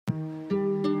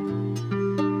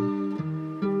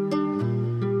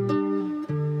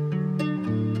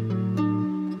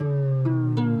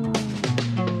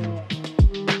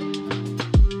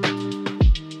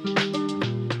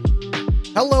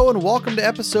Hello and welcome to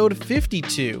episode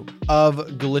 52 of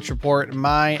Glitch Report.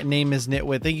 My name is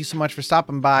Nitwit. Thank you so much for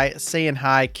stopping by, saying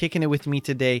hi, kicking it with me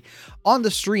today on the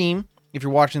stream. If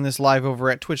you're watching this live over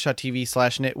at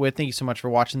twitch.tv/Nitwit, thank you so much for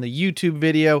watching the YouTube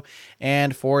video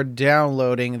and for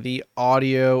downloading the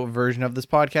audio version of this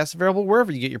podcast, available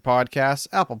wherever you get your podcasts,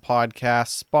 Apple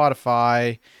Podcasts,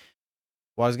 Spotify.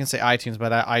 Well, I was going to say iTunes,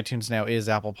 but iTunes now is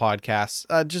Apple Podcasts.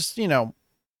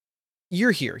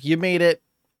 You're here. You made it.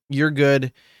 You're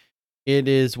good. It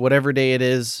is whatever day it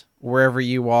is, wherever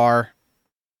you are,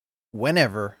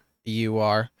 whenever you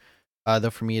are. Though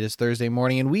for me, it is Thursday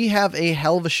morning, and we have a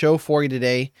hell of a show for you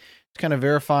today. It's kind of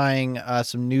verifying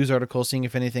some news articles, seeing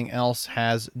if anything else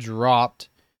has dropped.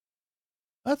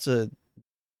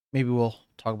 Maybe we'll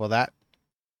talk about that.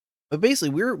 But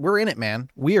basically, we're in it, man.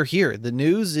 We are here. The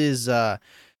news is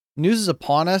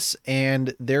upon us,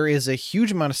 and there is a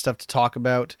huge amount of stuff to talk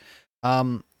about.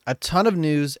 A ton of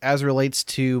news as relates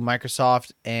to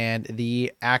Microsoft and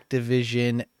the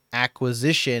Activision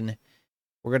acquisition.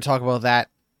 We're going to talk about that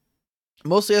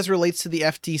mostly as relates to the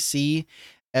FTC,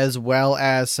 as well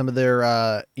as some of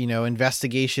their,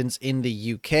 investigations in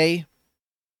the UK.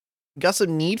 Got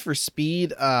some Need for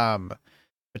Speed,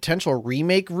 potential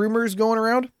remake rumors going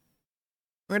around.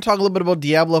 We're going to talk a little bit about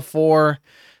Diablo 4,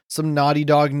 some Naughty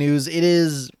Dog news. It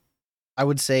is, I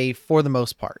would say, for the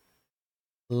most part,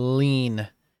 lean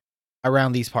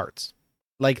around these parts.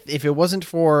 Like, if it wasn't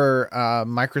for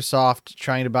Microsoft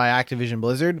trying to buy Activision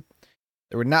Blizzard,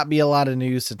 there would not be a lot of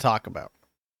news to talk about.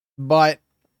 But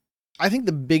I think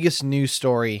the biggest news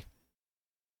story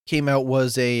came out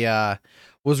was a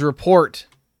report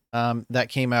that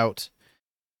came out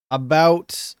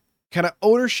about kind of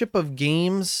ownership of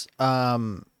games.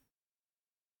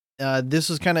 This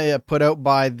was kind of put out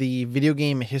by the Video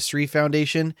Game History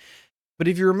Foundation. But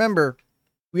if you remember,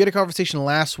 we had a conversation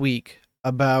last week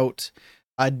about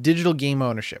digital game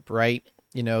ownership, right?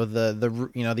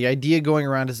 The idea going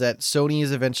around is that Sony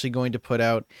is eventually going to put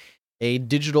out a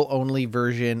digital only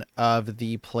version of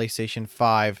the PlayStation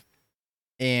 5.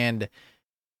 And,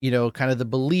 kind of the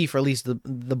belief, or at least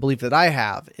the belief that I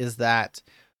have, is that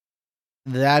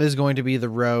is going to be the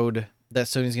road that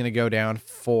Sony's going to go down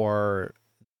for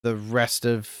the rest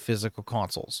of physical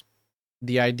consoles.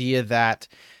 The idea that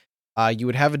you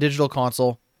would have a digital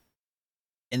console,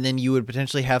 and then you would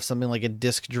potentially have something like a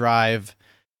disk drive,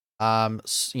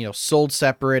 sold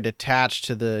separate, attached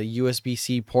to the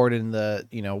USB-C port in the,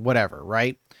 whatever,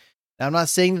 right? Now, I'm not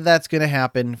saying that that's going to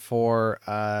happen for,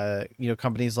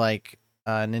 companies like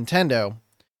Nintendo,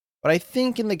 but I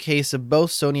think in the case of both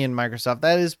Sony and Microsoft,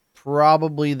 that is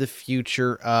probably the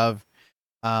future of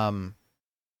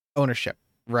ownership,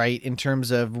 right? In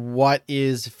terms of what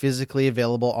is physically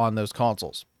available on those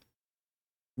consoles.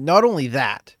 Not only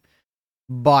that,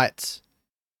 but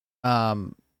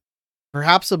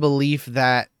perhaps a belief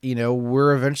that,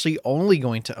 we're eventually only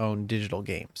going to own digital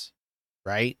games,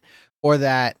 right? Or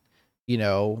that,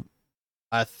 a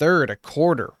third, a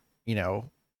quarter,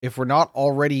 if we're not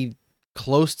already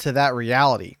close to that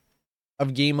reality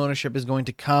of game ownership is going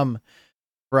to come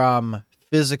from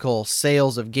physical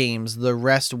sales of games, the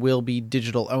rest will be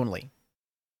digital only.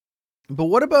 But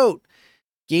what about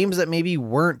games that maybe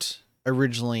weren't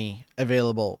originally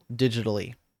available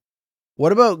digitally?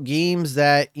 What about games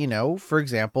that, for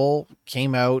example,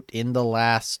 came out in the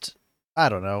last,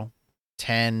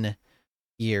 10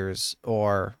 years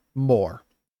or more,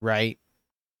 right?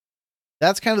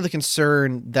 That's kind of the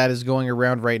concern that is going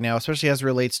around right now, especially as it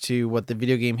relates to what the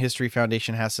Video Game History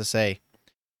Foundation has to say.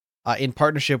 In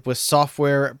partnership with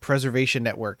Software Preservation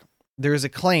Network, there is a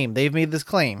claim, they've made this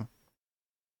claim,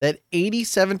 that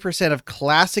 87% of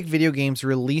classic video games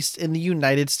released in the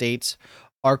United States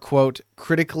are, quote,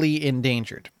 critically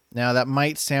endangered. Now, that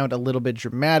might sound a little bit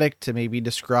dramatic to maybe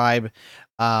describe,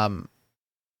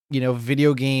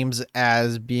 video games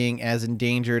as being as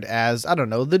endangered as,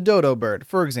 the dodo bird,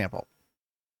 for example.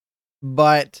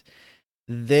 But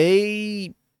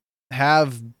they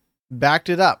have backed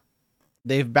it up.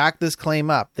 They've backed this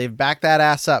claim up. They've backed that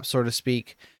ass up, so to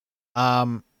speak,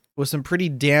 with some pretty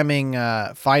damning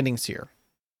findings here.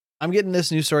 I'm getting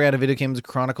this news story out of Video Games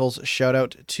Chronicles. Shout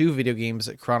out to Video Games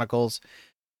Chronicles.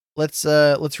 Let's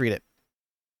read it.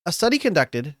 A study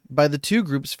conducted by the two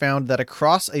groups found that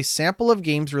across a sample of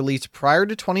games released prior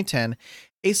to 2010,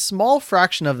 a small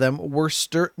fraction of them were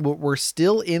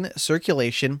still in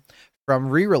circulation from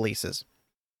re-releases.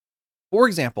 For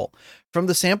example, from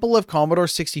the sample of Commodore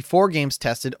 64 games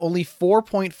tested, only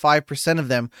 4.5% of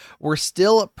them were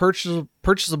still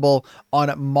purchasable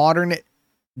on modern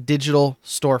digital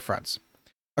storefronts.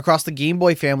 Across the Game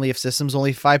Boy family of systems,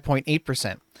 only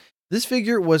 5.8%. This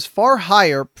figure was far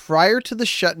higher prior to the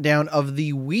shutdown of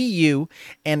the Wii U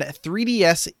and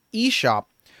 3DS eShop,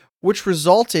 which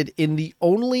resulted in the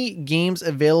only games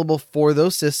available for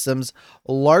those systems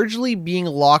largely being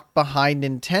locked behind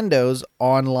Nintendo's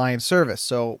online service.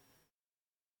 So,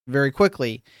 very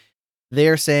quickly,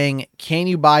 they're saying, can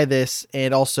you buy this?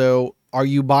 And also, are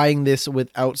you buying this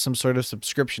without some sort of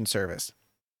subscription service?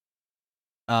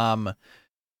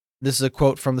 This is a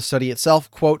quote from the study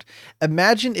itself. Quote,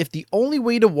 imagine if the only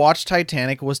way to watch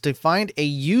Titanic was to find a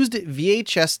used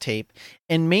VHS tape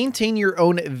and maintain your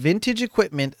own vintage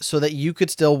equipment so that you could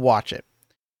still watch it.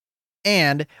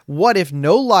 And what if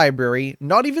no library,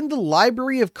 not even the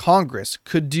Library of Congress,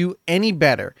 could do any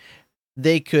better?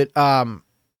 They could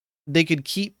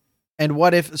keep, and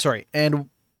what if, sorry, and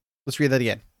let's read that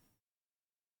again.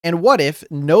 And what if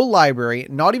no library,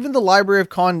 not even the Library of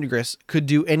Congress, could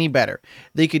do any better?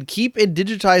 They could keep and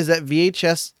digitize that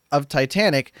VHS of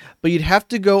Titanic, but you'd have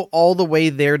to go all the way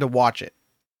there to watch it.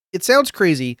 It sounds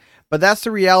crazy, but that's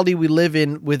the reality we live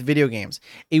in with video games.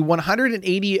 A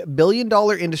 $180 billion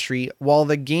industry while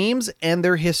the games and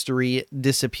their history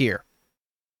disappear.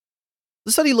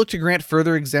 The study looked to grant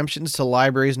further exemptions to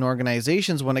libraries and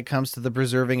organizations when it comes to the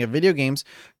preserving of video games.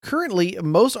 Currently,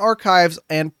 most archives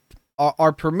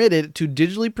are permitted to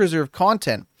digitally preserve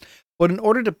content, but in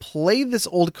order to play this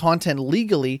old content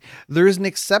legally, there is an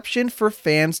exception for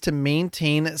fans to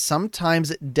maintain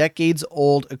sometimes decades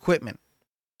old equipment.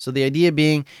 So the idea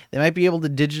being they might be able to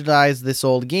digitize this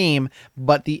old game,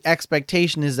 but the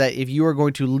expectation is that if you are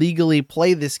going to legally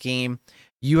play this game,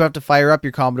 you have to fire up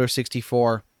your Commodore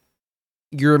 64,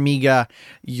 your Amiga,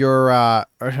 your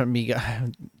Amiga,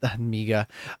 your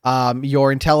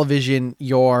Intellivision,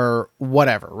 your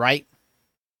whatever, right?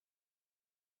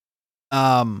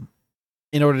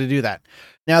 In order to do that.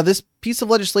 Now, this piece of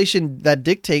legislation that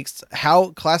dictates how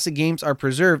classic games are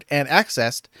preserved and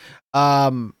accessed,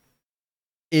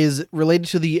 is related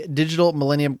to the Digital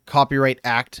Millennium Copyright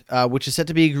Act, which is set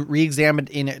to be re-examined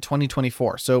in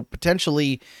 2024. So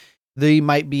potentially they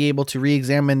might be able to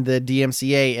re-examine the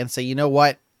DMCA and say, you know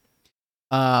what?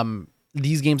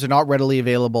 These games are not readily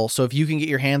available. So if you can get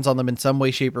your hands on them in some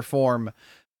way, shape, or form,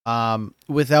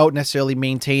 without necessarily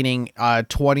maintaining a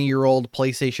 20-year-old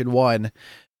PlayStation 1,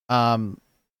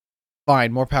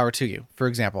 fine, more power to you, for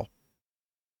example.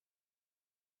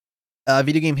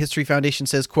 Video Game History Foundation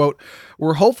says, quote,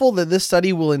 we're hopeful that this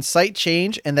study will incite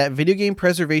change and that video game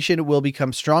preservation will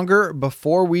become stronger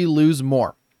before we lose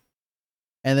more.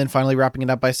 And then finally wrapping it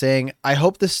up by saying, I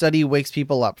hope this study wakes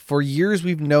people up. For years,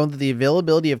 we've known that the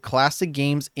availability of classic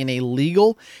games in a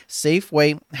legal, safe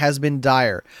way has been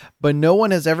dire, but no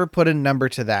one has ever put a number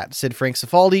to that, said Frank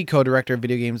Cifaldi, co-director of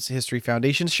Video Games History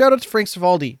Foundation. Shout out to Frank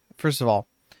Cifaldi, first of all.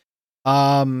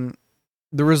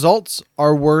 The results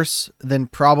are worse than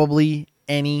probably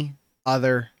any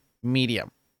other medium.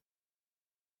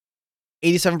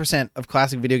 87% of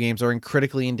classic video games are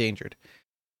critically endangered.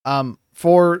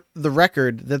 For the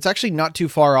record, that's actually not too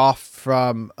far off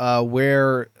from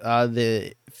where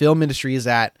the film industry is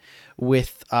at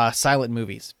with silent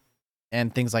movies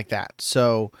and things like that.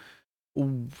 So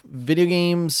video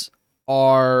games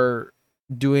are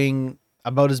doing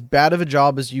about as bad of a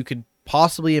job as you could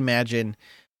possibly imagine,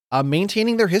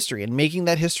 maintaining their history and making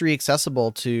that history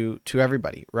accessible to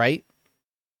everybody, right?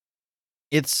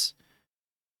 It's,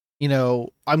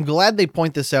 I'm glad they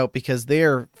point this out because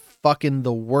they're fucking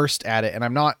the worst at it. And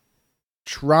I'm not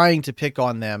trying to pick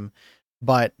on them,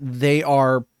 but they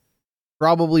are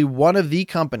probably one of the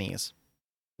companies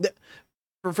that,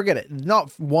 forget it,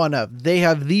 not one of, they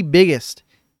have the biggest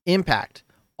impact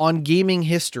on gaming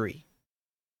history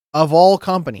of all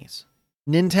companies,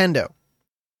 Nintendo.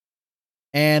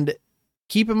 And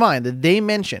keep in mind that they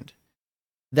mentioned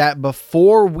that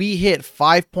before we hit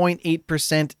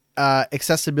 5.8%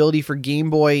 accessibility for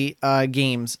Game Boy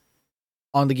games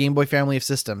on the Game Boy family of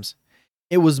systems,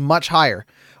 it was much higher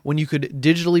when you could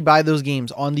digitally buy those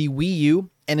games on the Wii U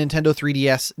and Nintendo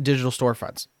 3DS digital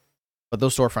storefronts. But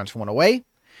those storefronts went away.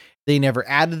 They never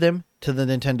added them to the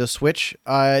Nintendo Switch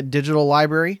digital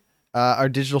library, or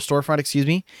digital storefront, excuse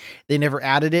me. They never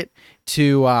added it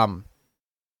to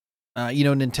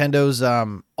Nintendo's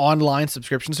online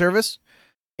subscription service.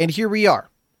 And here we are,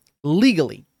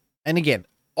 legally. And again,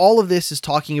 all of this is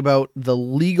talking about the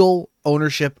legal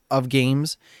ownership of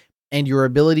games and your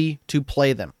ability to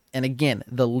play them. And again,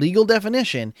 the legal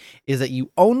definition is that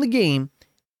you own the game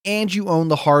and you own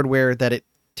the hardware that it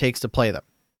takes to play them.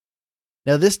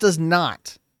 Now, this does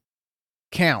not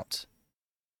count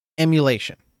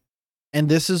emulation. And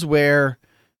this is where,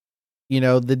 the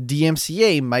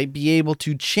DMCA might be able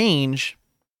to change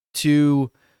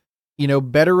to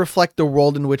better reflect the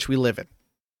world in which we live in.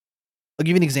 I'll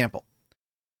give you an example.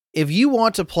 If you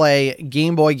want to play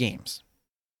Game Boy games,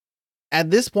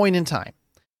 at this point in time,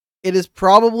 it is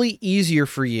probably easier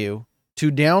for you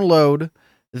to download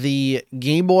the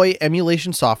Game Boy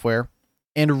emulation software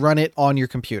and run it on your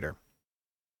computer.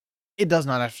 It does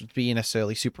not have to be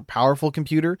necessarily super powerful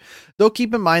computer, though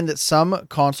keep in mind that some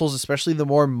consoles, especially the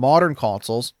more modern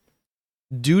consoles,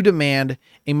 do demand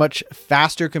a much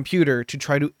faster computer to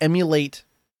try to emulate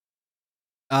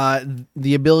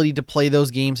the ability to play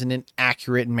those games in an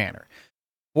accurate manner.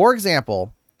 For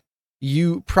example,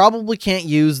 you probably can't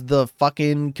use the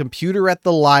fucking computer at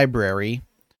the library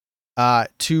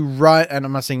to run, and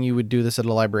I'm not saying you would do this at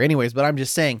a library anyways, but I'm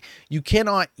just saying you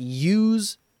cannot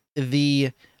use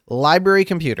the library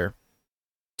computer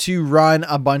to run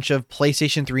a bunch of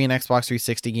PlayStation 3 and Xbox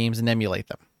 360 games and emulate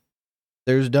them.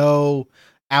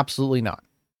 Absolutely not.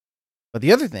 But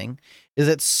the other thing is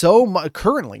that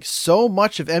currently so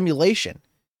much of emulation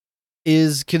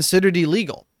is considered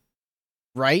illegal,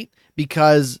 right?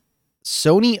 Because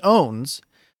Sony owns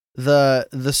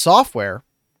the software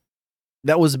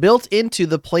that was built into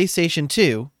the PlayStation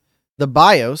 2, the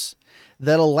BIOS,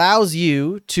 that allows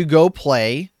you to go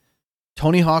play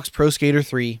Tony Hawk's Pro Skater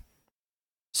 3.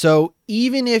 So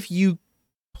even if you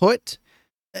put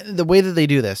the way that they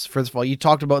do this, first of all, they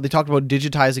talked about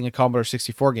digitizing a Commodore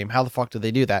 64 game. How the fuck do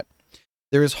they do that?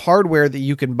 There is hardware that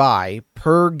you can buy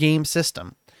per game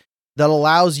system that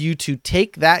allows you to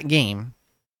take that game,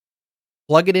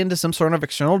 plug it into some sort of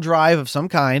external drive of some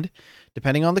kind,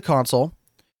 depending on the console,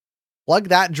 plug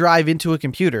that drive into a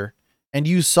computer, and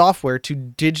use software to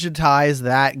digitize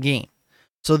that game.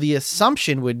 So the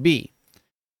assumption would be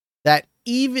that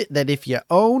if you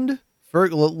owned,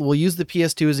 we'll use the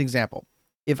PS2 as an example.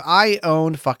 If I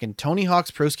owned fucking Tony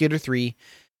Hawk's Pro Skater 3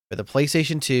 for the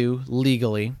PlayStation 2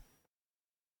 legally,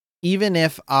 even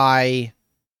if I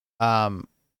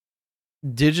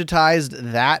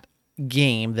digitized that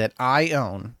game that I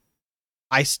own,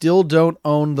 I still don't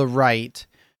own the right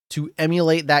to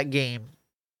emulate that game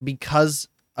because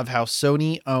of how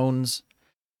Sony owns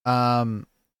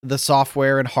the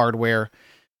software and hardware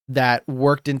that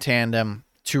worked in tandem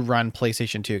to run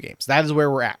PlayStation 2 games. That is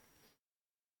where we're at.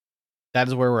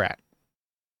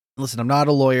 Listen, I'm not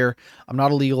a lawyer. I'm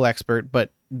not a legal expert,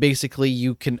 but basically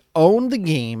you can own the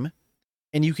game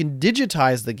and you can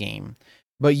digitize the game,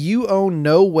 but you own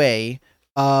no way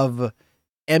of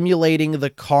emulating the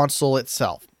console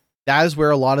itself. That is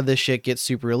where a lot of this shit gets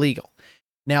super illegal.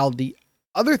 Now, the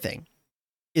other thing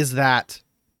is that,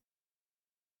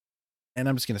 and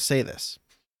I'm just going to say this,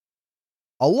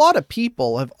 a lot of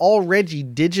people have already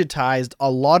digitized a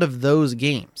lot of those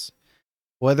games,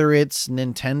 whether it's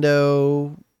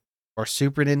Nintendo or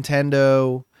Super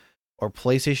Nintendo or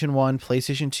PlayStation 1,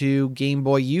 PlayStation 2, Game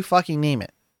Boy, you fucking name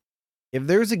it. If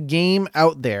there's a game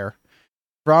out there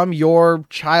from your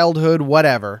childhood,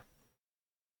 whatever,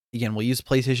 again, we'll use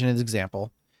PlayStation as an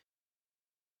example.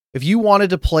 If you wanted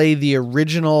to play the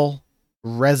original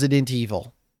Resident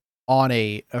Evil on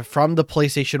from the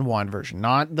PlayStation 1 version,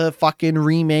 not the fucking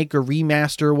remake or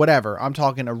remaster or whatever, I'm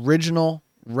talking original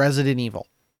Resident Evil,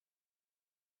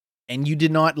 and you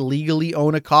did not legally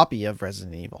own a copy of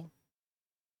Resident Evil,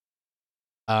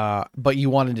 but you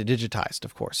wanted it digitized,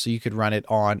 of course, so you could run it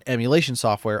on emulation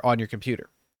software on your computer.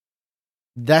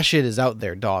 That shit is out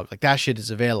there, dog. Like, that shit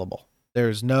is available.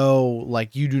 There's no,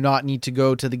 you do not need to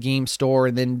go to the game store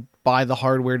and then buy the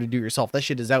hardware to do it yourself. That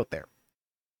shit is out there.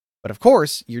 But of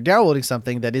course, you're downloading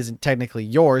something that isn't technically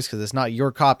yours because it's not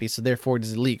your copy, so therefore it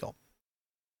is illegal.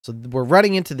 So we're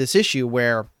running into this issue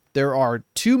where there are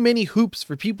too many hoops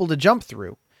for people to jump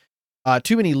through,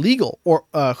 too many legal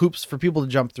hoops for people to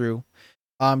jump through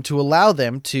to allow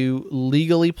them to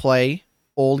legally play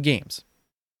old games.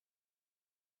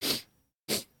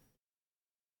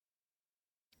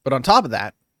 But on top of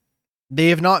that, they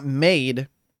have not made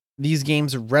these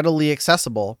games readily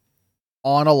accessible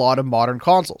on a lot of modern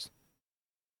consoles.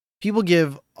 People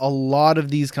give a lot of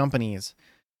these companies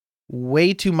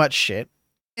way too much shit,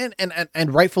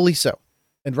 and rightfully so.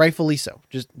 And rightfully so.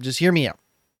 Just hear me out.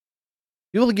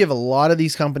 People give a lot of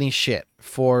these companies shit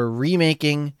for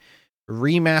remaking,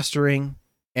 remastering,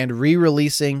 and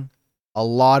re-releasing a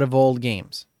lot of old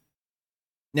games.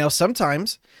 Now,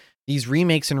 sometimes these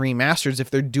remakes and remasters, if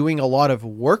they're doing a lot of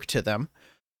work to them,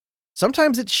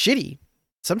 sometimes it's shitty.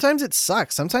 Sometimes it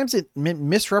sucks. Sometimes it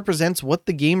misrepresents what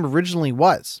the game originally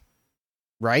was,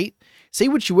 right? Say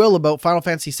what you will about Final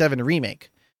Fantasy VII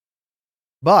Remake,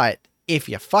 but if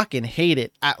you fucking hate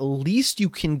it, at least you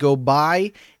can go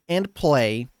buy and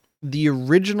play the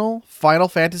original Final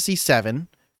Fantasy VII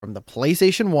from the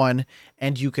PlayStation 1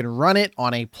 and you can run it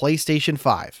on a PlayStation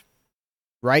 5,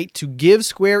 right? To give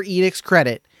Square Enix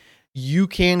credit, you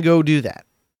can go do that,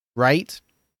 right?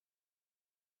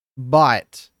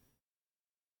 But,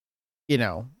 you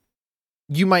know,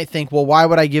 you might think, well, why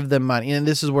would I give them money? And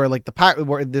this is where like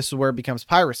this is where it becomes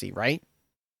piracy, right?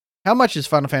 How much is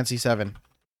Final Fantasy 7?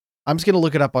 I'm just going to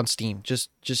look it up on Steam. Just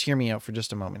hear me out for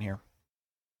just a moment here.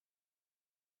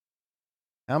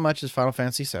 How much is Final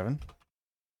Fantasy 7?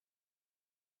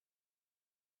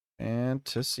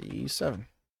 Fantasy 7.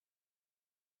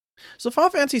 So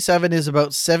Final Fantasy 7 is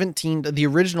about 17, the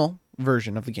original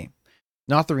version of the game,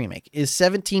 not the remake, is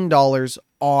 $17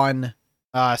 on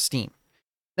Steam.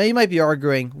 Now you might be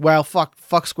arguing, well,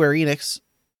 fuck Square Enix.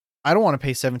 I don't want to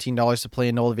pay $17 to play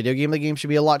an old video game. The game should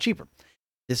be a lot cheaper.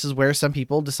 This is where some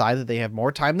people decide that they have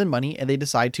more time than money and they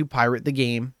decide to pirate the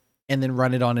game and then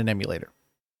run it on an emulator.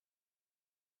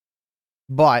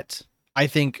 But I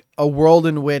think a world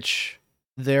in which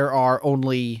there are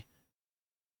only,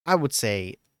 I would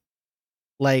say,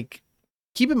 like,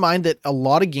 keep in mind that a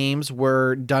lot of games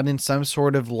were done in some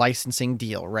sort of licensing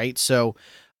deal, right? So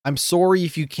I'm sorry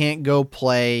if you can't go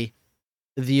play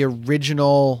the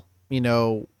original,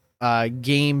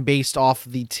 game based off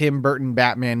the Tim Burton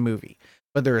Batman movie.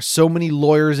 But there are so many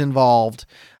lawyers involved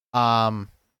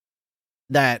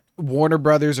that Warner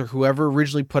Brothers or whoever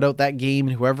originally put out that game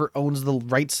and whoever owns the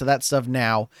rights to that stuff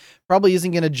now probably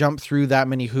isn't going to jump through that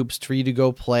many hoops for you to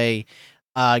go play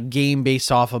a game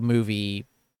based off a movie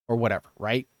or whatever,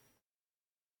 right?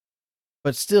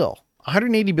 But still,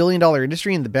 $180 billion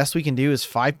industry, and the best we can do is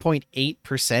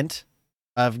 5.8%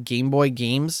 of Game Boy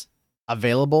games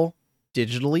available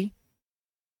digitally.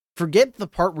 Forget the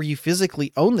part where you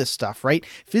physically own this stuff, right?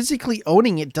 Physically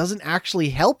owning it doesn't actually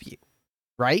help you,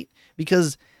 right?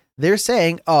 Because they're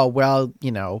saying, oh, well,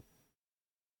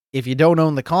 if you don't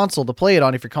own the console to play it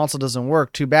on, if your console doesn't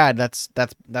work, too bad. That's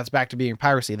back to being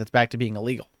piracy. That's back to being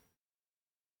illegal.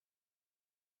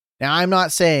 Now, I'm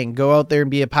not saying go out there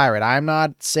and be a pirate. I'm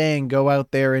not saying go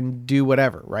out there and do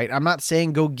whatever, right? I'm not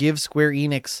saying go give Square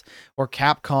Enix or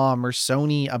Capcom or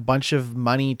Sony a bunch of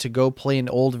money to go play an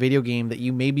old video game that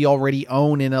you maybe already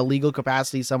own in a legal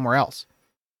capacity somewhere else.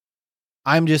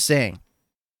 I'm just saying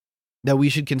that we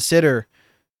should consider,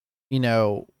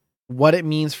 what it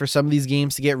means for some of these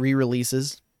games to get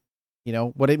re-releases,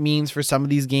 what it means for some of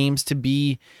these games to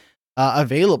be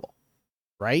available,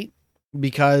 right?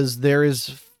 Because there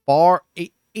is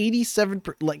 87,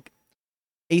 like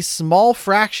a small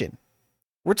fraction.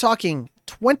 We're talking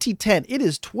 2010. It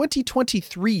is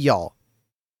 2023, y'all.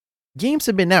 Games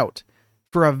have been out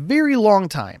for a very long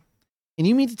time. And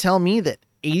you mean to tell me that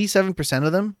 87%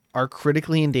 of them are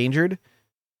critically endangered?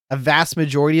 A vast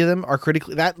majority of them are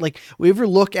critically, we ever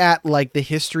look at like the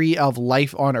history of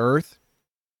life on Earth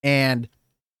and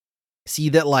see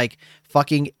that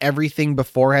fucking everything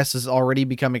before us has already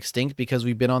become extinct because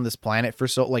we've been on this planet for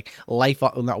so life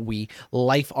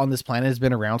on this planet has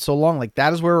been around so long. Like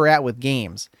that is where we're at with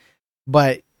games,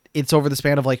 but it's over the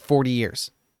span of 40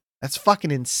 years. That's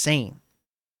fucking insane.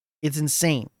 It's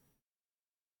insane.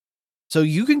 So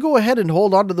you can go ahead and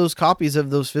hold on to those copies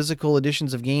of those physical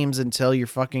editions of games until your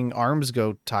fucking arms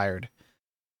go tired.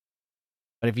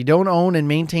 But if you don't own and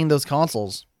maintain those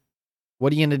consoles,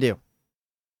 what are you going to do?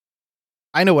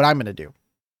 I know what I'm going to do.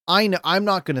 I'm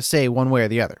not going to say one way or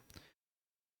the other.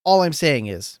 All I'm saying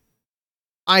is,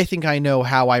 I think I know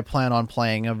how I plan on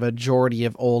playing a majority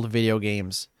of old video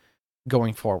games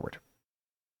going forward.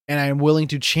 And I'm willing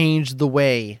to change the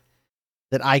way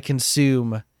that I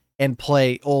consume and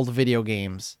play old video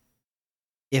games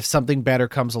if something better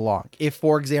comes along. If,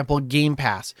 for example, Game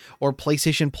Pass or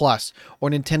PlayStation Plus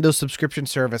or Nintendo subscription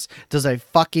service does a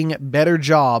fucking better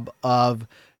job of,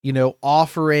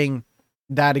 offering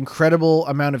that incredible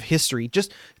amount of history.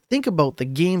 Just think about the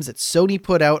games that Sony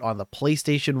put out on the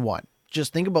PlayStation 1.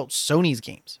 Just think about Sony's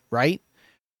games, right?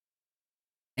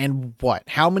 And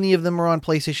how many of them are on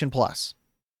PlayStation Plus?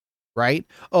 Right?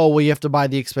 Oh, well, you have to buy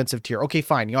the expensive tier. Okay,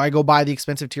 fine. I go buy the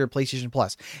expensive tier of PlayStation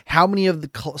Plus. How many of the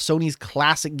Sony's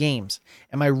classic games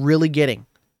am I really getting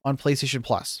on PlayStation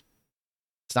Plus?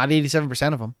 It's not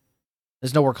 87% of them.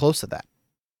 There's nowhere close to that.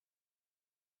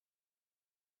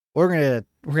 We're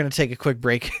gonna take a quick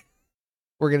break.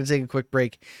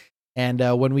 And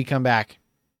when we come back,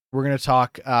 we're gonna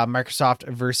talk Microsoft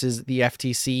versus the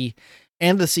FTC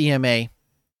and the CMA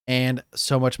and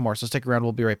so much more. So stick around.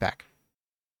 We'll be right back.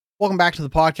 Welcome back to the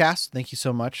podcast. Thank you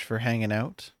so much for hanging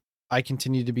out. I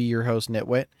continue to be your host,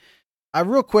 Nitwit.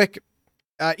 Real quick,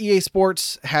 EA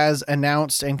Sports has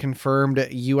announced and confirmed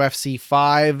UFC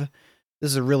 5.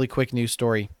 This is a really quick news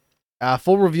story.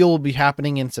 Full reveal will be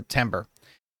happening in September.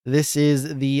 This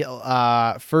is the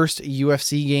first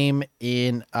UFC game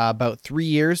in about 3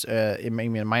 years. It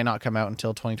might not come out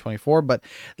until 2024, but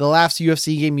the last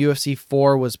UFC game, UFC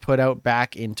 4, was put out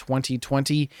back in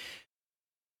 2020.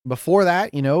 Before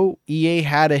that, EA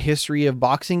had a history of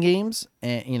boxing games,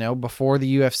 and before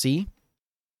the UFC.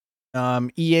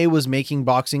 EA was making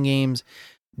boxing games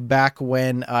back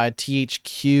when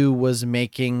THQ was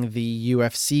making the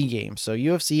UFC game. So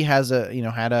UFC has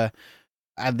had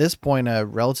at this point a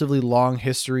relatively long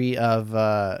history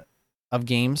of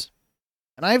games.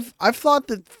 And I've thought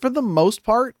that for the most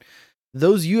part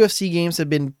those UFC games have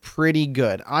been pretty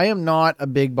good. I am not a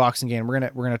big boxing game. We're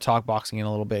going to talk boxing in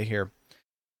a little bit here.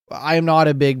 I am not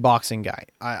a big boxing guy.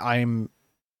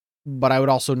 But I would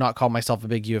also not call myself a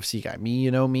big UFC guy. Me,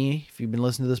 me. If you've been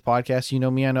listening to this podcast, you know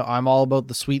me. I know I'm all about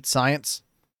the sweet science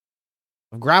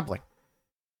of grappling,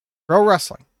 pro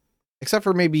wrestling, except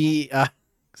for maybe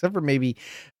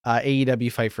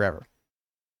AEW Fight Forever.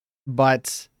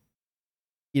 But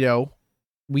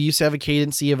we used to have a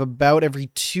cadency of about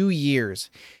every 2 years,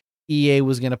 EA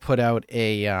was going to put out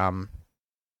a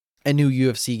new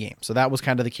UFC game. So that was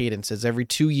kind of the cadence. Is every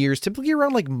 2 years, typically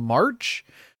around like March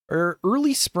or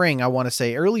early spring, I want to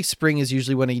say. Early spring is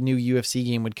usually when a new UFC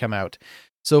game would come out.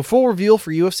 So full reveal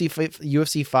for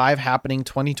UFC 5 happening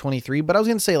 2023. But I was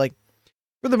going to say, like,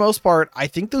 for the most part, I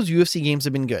think those UFC games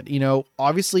have been good.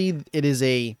 Obviously it is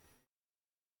a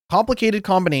complicated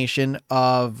combination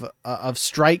of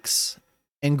strikes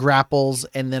and grapples,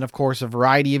 and then of course a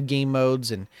variety of game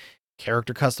modes and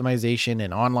character customization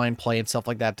and online play and stuff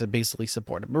like that to basically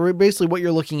support it. But basically what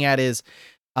you're looking at is,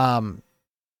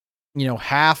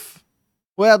 half.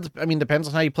 Well, I mean, depends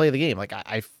on how you play the game. Like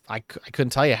I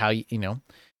couldn't tell you how and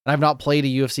I've not played a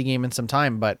UFC game in some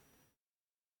time, but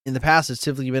in the past it's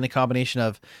typically been a combination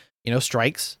of,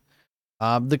 strikes,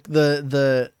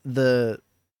 the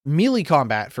melee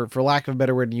combat, for lack of a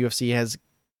better word, in UFC has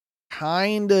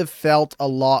kind of felt a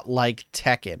lot like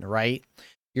Tekken, right?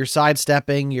 You're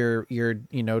sidestepping, you're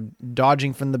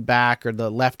dodging from the back or the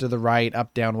left or the right,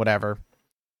 up, down, whatever.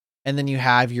 And then you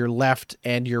have your left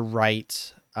and your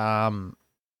right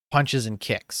punches and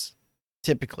kicks,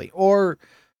 typically. Or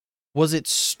was it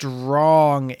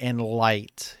strong and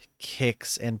light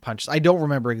kicks and punches? I don't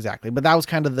remember exactly, but that was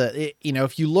kind of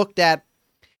if you looked at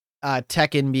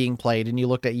Tekken being played and you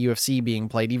looked at UFC being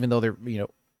played, even though they're,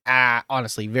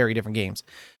 honestly, very different games.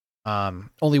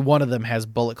 Only one of them has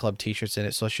Bullet Club t-shirts in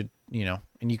it. So I should,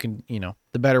 and you can,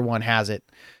 the better one has it,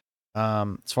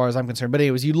 as far as I'm concerned. But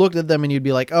anyways, you looked at them and you'd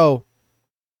be like, oh,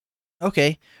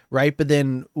 okay. Right. But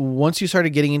then once you started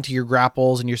getting into your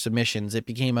grapples and your submissions, it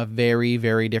became a very,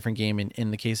 very different game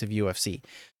in the case of UFC.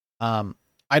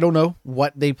 I don't know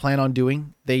what they plan on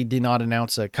doing. They did not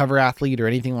announce a cover athlete or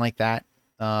anything like that.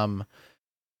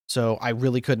 So I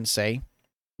really couldn't say,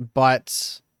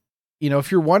 but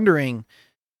if you're wondering,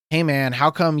 hey man,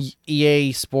 how come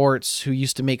EA Sports, who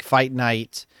used to make Fight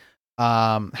Night,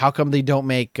 how come they don't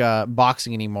make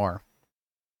boxing anymore?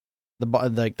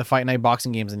 The Fight Night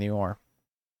boxing games anymore?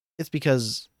 It's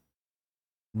because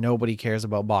nobody cares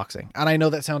about boxing. And I know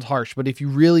that sounds harsh, but if you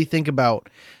really think about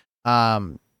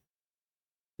the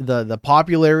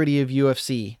popularity of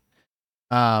UFC,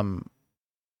 and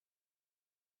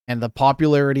the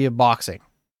popularity of boxing,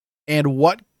 and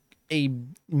what a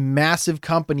massive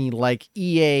company like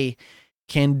EA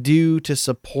can do to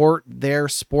support their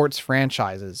sports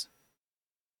franchises,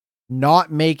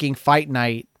 not making Fight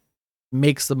Night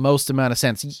makes the most amount of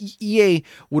sense. EA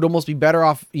would almost be better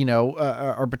off,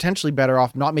 or potentially better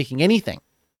off not making anything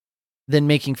than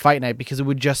making Fight Night, because it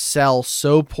would just sell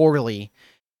so poorly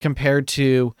compared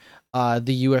to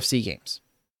the UFC games,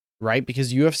 right?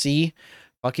 Because UFC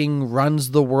fucking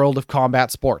runs the world of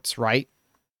combat sports, right?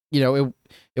 It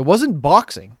wasn't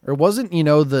boxing, or it wasn't,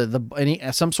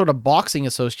 some sort of boxing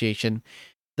association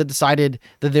that decided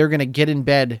that they're going to get in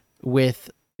bed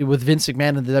with Vince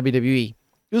McMahon and the WWE.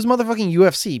 It was motherfucking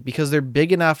UFC, because they're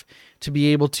big enough to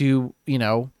be able to,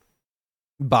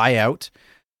 buy out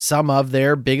some of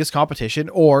their biggest competition,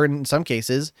 or in some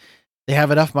cases, they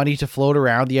have enough money to float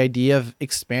around the idea of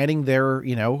expanding their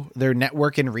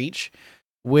network and reach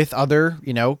with other,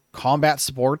 combat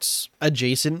sports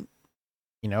adjacent,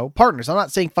 partners. I'm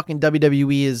not saying fucking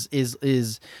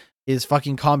WWE is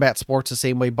fucking combat sports the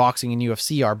same way boxing and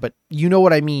UFC are, but you know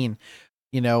what I mean.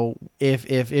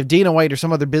 If Dana White or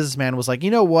some other businessman was like, you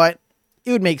know what,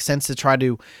 it would make sense to try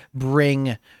to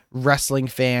bring wrestling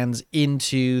fans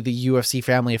into the UFC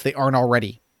family if they aren't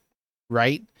already,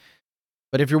 right?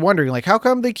 But if you're wondering, like, how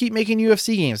come they keep making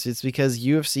UFC games? It's because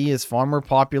UFC is far more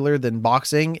popular than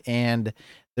boxing, and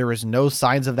there is no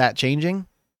signs of that changing.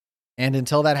 And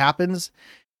until that happens,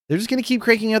 They're just going to keep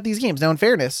cranking out these games. Now, in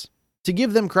fairness, to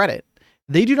give them credit,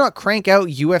 they do not crank out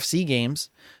UFC games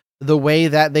the way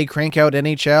that they crank out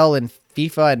NHL and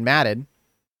FIFA and Madden.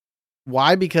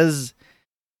 Why? Because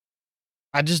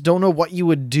I just don't know what you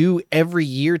would do every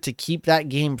year to keep that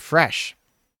game fresh.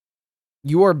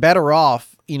 You are better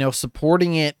off,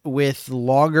 supporting it with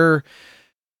longer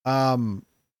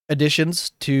additions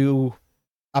to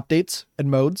updates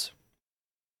and modes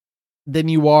than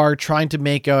you are trying to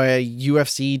make a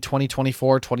UFC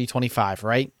 2024, 2025,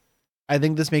 right? I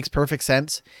think this makes perfect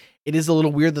sense. It is a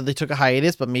little weird that they took a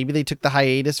hiatus, but maybe they took the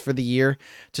hiatus for the year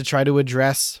to try to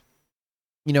address,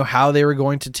 how they were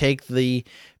going to take the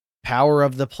power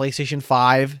of the PlayStation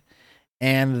 5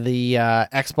 and the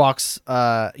Xbox,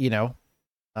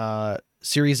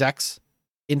 Series X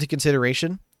into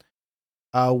consideration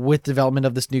with development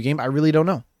of this new game. I really don't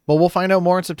know, but we'll find out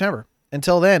more in September.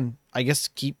 Until then, I guess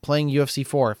keep playing UFC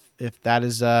 4 if that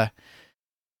is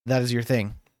your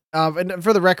thing. And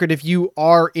for the record, if you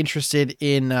are interested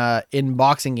in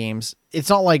boxing games, it's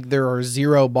not like there are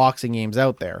 0 boxing games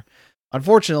out there.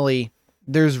 Unfortunately,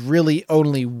 there's really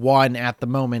only one at the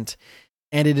moment,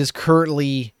 and it is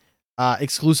currently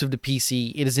exclusive to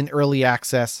PC. It is in early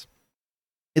access.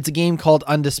 It's a game called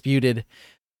Undisputed.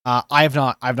 I've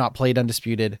not played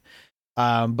Undisputed,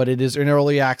 but it is in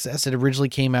early access. It originally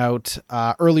came out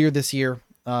earlier this year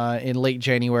in late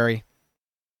January.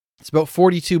 It's about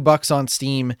 $42 on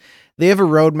Steam. They have a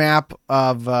roadmap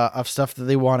of stuff that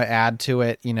they want to add to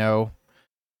it. Through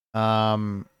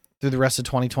the rest of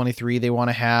 2023, they want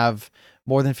to have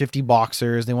more than 50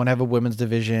 boxers. They want to have a women's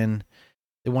division.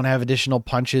 They want to have additional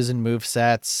punches and move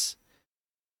sets,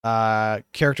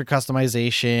 character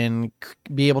customization,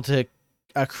 be able to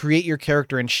create your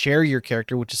character and share your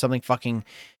character, which is something fucking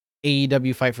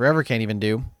AEW Fight Forever can't even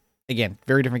do. Again,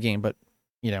 very different game, but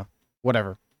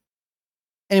whatever.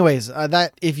 Anyways,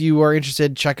 that if you are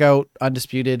interested, check out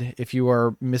Undisputed. If you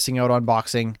are missing out on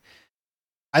boxing,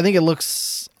 I think it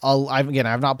looks.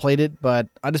 I've not played it, but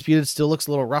Undisputed still looks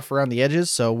a little rough around the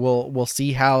edges. So we'll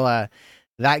see how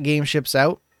that game ships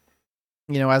out.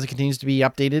 As it continues to be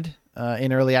updated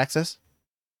in early access.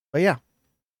 But yeah,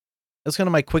 that's kind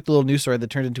of my quick little news story that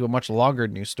turned into a much longer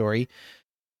news story.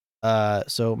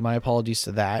 So my apologies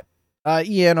to that.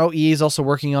 EA is also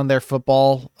working on their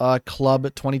football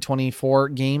club 2024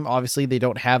 game. Obviously, they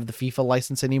don't have the FIFA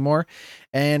license anymore.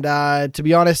 And to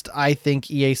be honest, I think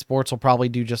EA Sports will probably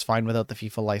do just fine without the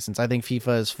FIFA license. I think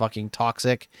FIFA is fucking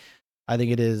toxic. I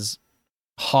think it is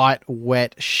hot,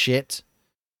 wet shit.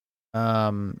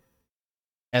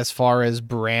 As far as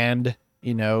brand,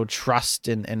 trust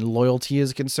and loyalty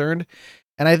is concerned.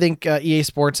 And I think EA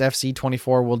Sports FC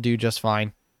 24 will do just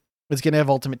fine. It's going to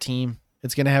have Ultimate Team.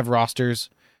 It's going to have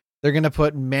rosters. They're going to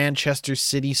put Manchester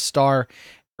City star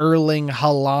Erling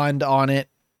Haaland on it,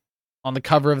 on the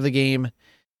cover of the game.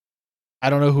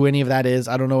 I don't know who any of that is.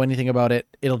 I don't know anything about it.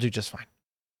 It'll do just fine.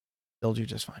 All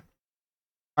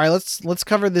right, let's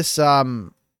cover this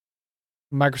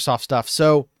Microsoft stuff.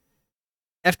 So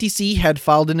FTC had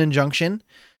filed an injunction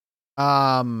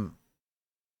preventing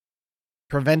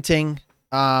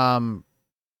the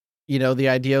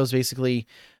idea was basically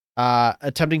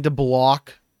attempting to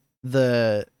block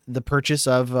the purchase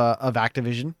of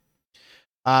Activision.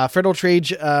 Federal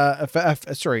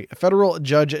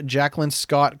Judge Jacqueline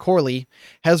Scott Corley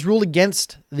has ruled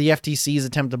against the FTC's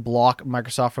attempt to block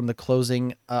Microsoft from the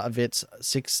closing of its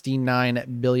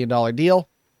 $69 billion deal.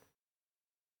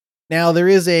 Now, there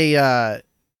is a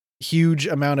huge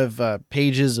amount of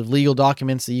pages of legal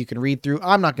documents that you can read through.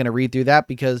 I'm not going to read through that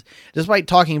because despite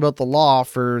talking about the law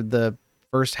for the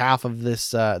first half of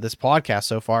this podcast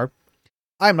so far,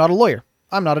 I'm not a lawyer.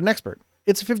 I'm not an expert.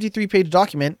 It's a 53-page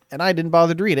document, and I didn't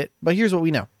bother to read it, but here's what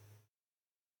we know.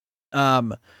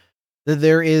 That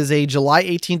there is a July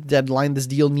 18th deadline. This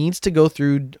deal needs to go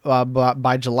through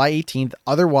by July 18th.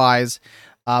 Otherwise,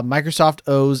 Microsoft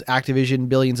owes Activision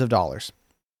billions of dollars.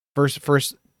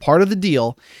 First part of the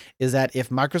deal is that if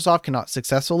Microsoft cannot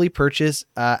successfully purchase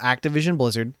Activision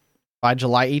Blizzard by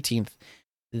July 18th,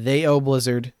 they owe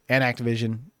Blizzard and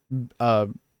Activision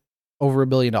over $1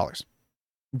 billion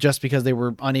just because they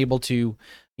were unable to,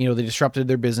 they disrupted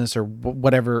their business or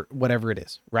whatever it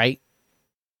is, right?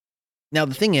 Now,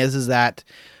 the thing is that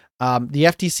the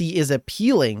FTC is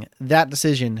appealing that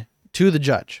decision to the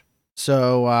judge.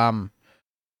 So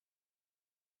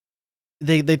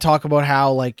they talk about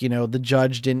how, the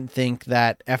judge didn't think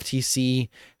that FTC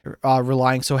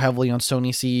relying so heavily on Sony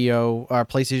CEO or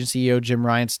PlayStation CEO Jim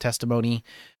Ryan's testimony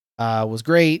was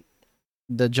great.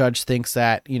 The judge thinks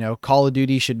that, Call of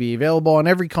Duty should be available on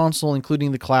every console,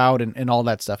 including the cloud and all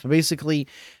that stuff. And basically,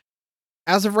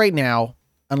 as of right now,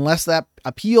 unless that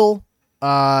appeal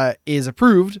is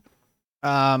approved,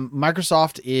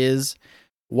 Microsoft is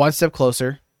one step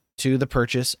closer to the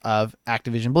purchase of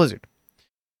Activision Blizzard.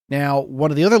 Now,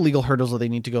 one of the other legal hurdles that they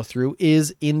need to go through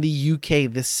is in the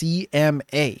UK, the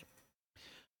CMA.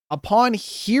 Upon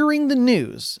hearing the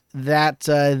news that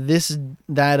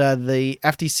the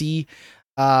FTC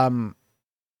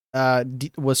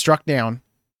was struck down,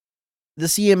 the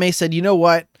CMA said, "You know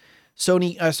what,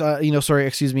 Sony?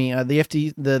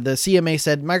 The CMA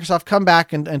said, Microsoft, come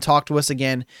back and talk to us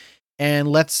again, and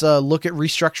let's look at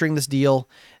restructuring this deal,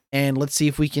 and let's see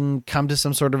if we can come to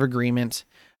some sort of agreement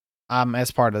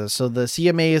as part of this." So the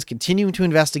CMA is continuing to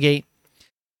investigate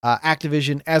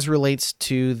Activision as relates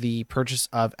to the purchase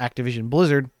of Activision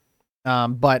Blizzard,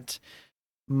 but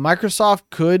Microsoft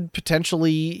could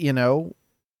potentially,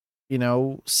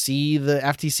 see the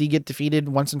FTC get defeated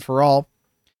once and for all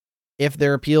if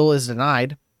their appeal is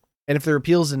denied. And if their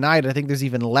appeal is denied, I think there's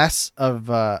even less of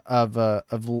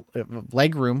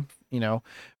leg room,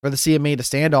 for the CMA to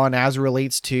stand on as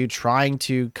relates to trying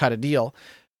to cut a deal.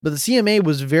 But the CMA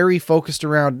was very focused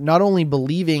around not only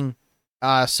believing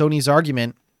Sony's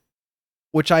argument,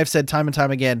 which I've said time and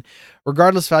time again,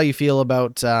 regardless of how you feel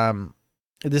about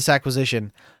this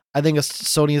acquisition, I think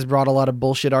Sony has brought a lot of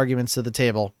bullshit arguments to the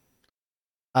table.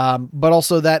 But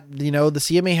also that, the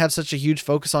CMA had such a huge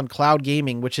focus on cloud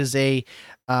gaming, which is a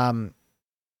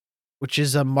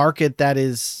market that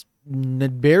is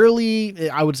barely,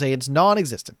 I would say it's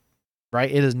non-existent, right?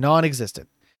 It is non-existent.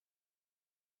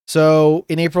 So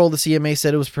in April, the CMA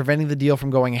said it was preventing the deal from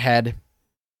going ahead,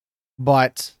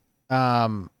 but,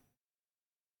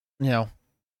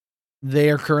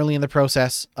 they are currently in the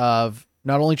process of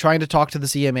not only trying to talk to the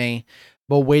CMA,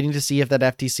 but waiting to see if that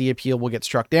FTC appeal will get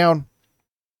struck down.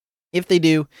 If they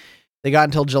do, they got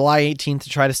until July 18th to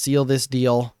try to seal this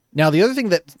deal. Now, the other thing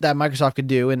that Microsoft could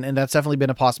do, and that's definitely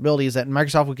been a possibility, is that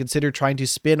Microsoft would consider trying to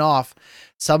spin off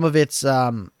some of its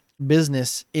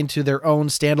business into their own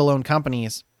standalone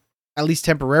companies, at least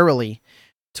temporarily,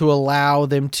 to allow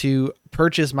them to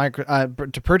purchase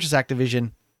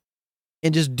Activision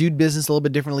and just do business a little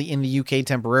bit differently in the UK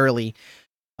temporarily,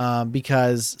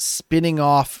 because spinning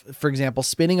off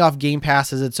Game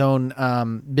Pass as its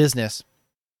own business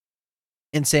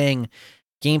and saying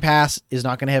Game Pass is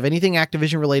not going to have anything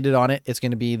Activision related on it. It's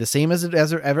going to be the same as it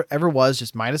ever was,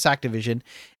 just minus Activision,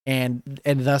 and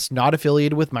thus not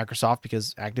affiliated with Microsoft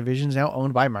because Activision is now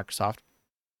owned by Microsoft.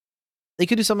 They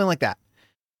could do something like that,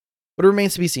 but it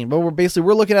remains to be seen. But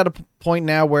we're looking at a point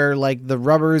now where like the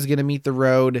rubber is going to meet the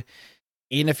road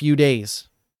in a few days,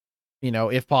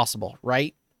 if possible,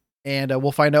 right? And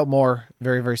we'll find out more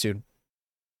very, very soon.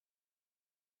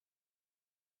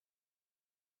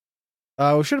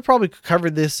 We should have probably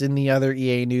covered this in the other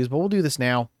EA news, but we'll do this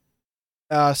now.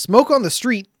 Smoke on the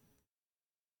street,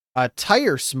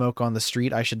 tire smoke on the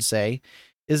street, I should say,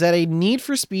 is that a Need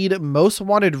for Speed Most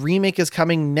Wanted remake is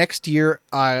coming next year,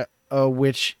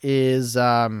 which is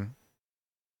something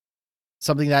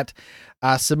that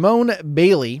Simone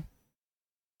Bailey,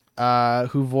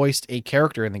 who voiced a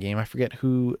character in the game, I forget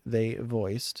who they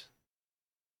voiced,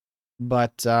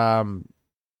 but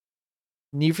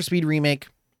Need for Speed remake,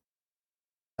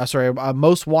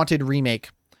 Most Wanted remake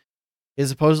is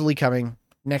supposedly coming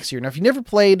next year. Now, if you never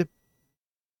played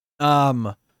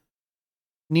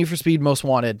Need for Speed Most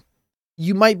Wanted,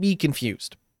 you might be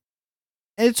confused.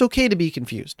 And it's okay to be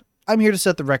confused. I'm here to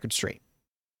set the record straight.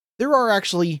 There are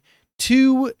actually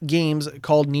two games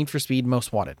called Need for Speed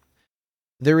Most Wanted.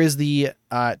 There is the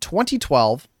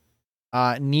 2012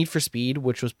 Need for Speed,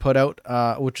 which was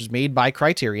which was made by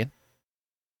Criterion.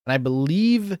 And I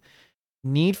believe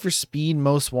Need for Speed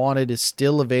Most Wanted is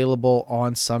still available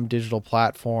on some digital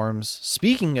platforms.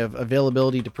 Speaking of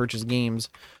availability to purchase games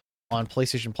on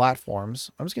PlayStation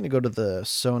platforms, I'm just going to go to the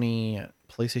Sony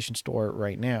PlayStation Store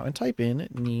right now and type in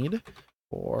Need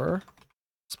for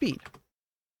Speed.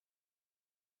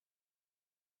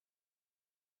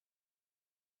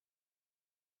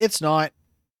 It's not.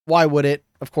 Why would it?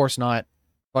 Of course not.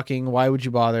 Fucking why would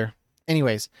you bother?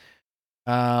 Anyways,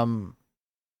 Payback.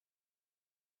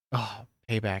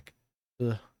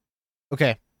 Ugh.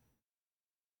 Okay.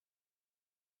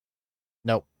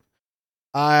 Nope.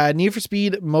 Need for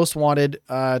Speed Most Wanted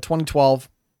 2012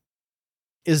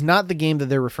 is not the game that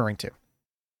they're referring to.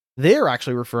 They're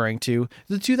actually referring to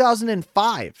the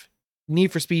 2005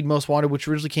 Need for Speed Most Wanted, which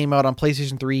originally came out on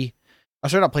PlayStation 3.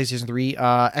 Not PlayStation 3,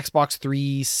 Xbox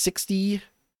 360,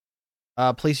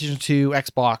 PlayStation 2,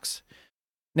 Xbox.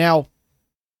 Now,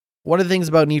 one of the things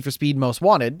about Need for Speed Most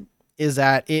Wanted is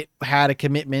that it had a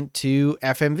commitment to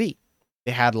FMV.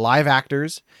 They had live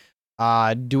actors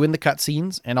doing the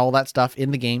cutscenes and all that stuff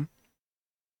in the game.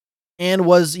 and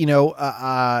was,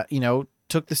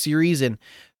 took the series and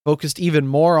focused even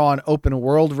more on open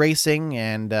world racing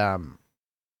and the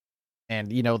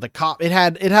cop. It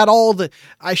had all the.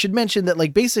 I should mention that,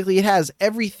 like, basically it has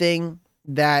everything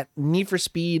that Need for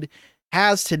Speed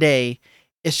has today.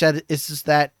 It's just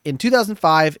that in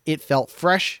 2005 it felt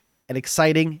fresh and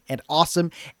exciting and awesome,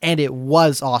 and it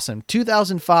was awesome.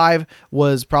 2005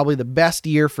 was probably the best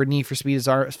year for Need for Speed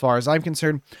as far as I'm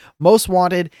concerned. Most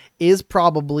Wanted is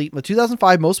probably the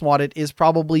 2005 Most Wanted is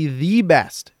probably the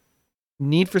best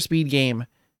Need for Speed game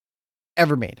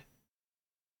ever made.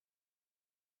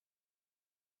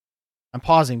 I'm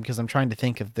pausing because I'm trying to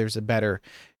think if there's a better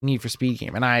Need for Speed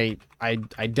game, and I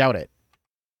doubt it.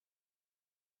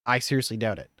 I seriously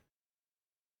doubt it.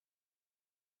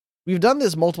 We've done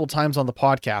this multiple times on the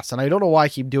podcast, and I don't know why I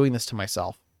keep doing this to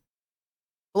myself.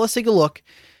 But let's take a look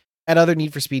at other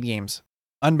Need for Speed games.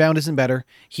 Unbound isn't better.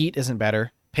 Heat isn't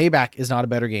better. Payback is not a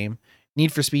better game.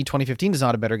 Need for Speed 2015 is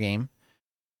not a better game.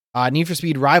 Need for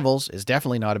Speed Rivals is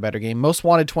definitely not a better game. Most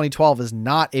Wanted 2012 is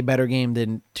not a better game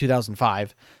than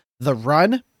 2005. The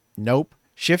Run, nope.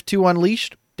 Shift 2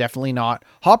 Unleashed, definitely not.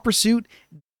 Hot Pursuit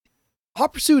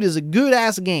is a good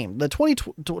ass game. The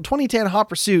 2010 Hot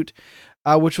Pursuit,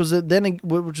 which was then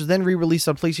re-released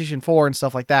on PlayStation 4 and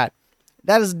stuff like that.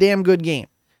 That is a damn good game.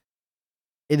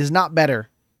 It is not better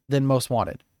than Most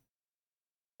Wanted.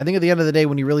 I think at the end of the day,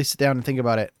 when you really sit down and think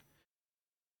about it,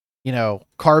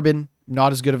 Carbon,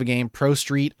 not as good of a game. Pro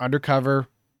Street, Undercover,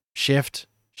 Shift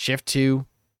 2,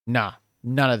 nah,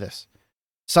 none of this.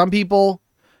 Some people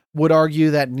would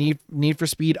argue that Need for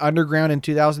Speed Underground in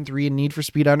 2003 and Need for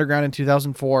Speed Underground in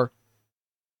 2004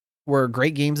 were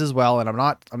great games as well, and I'm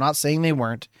not saying they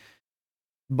weren't,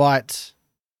 but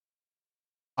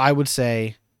I would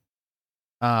say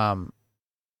that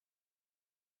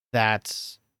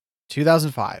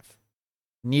 2005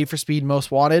 Need for Speed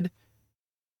Most Wanted,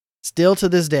 still to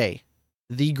this day,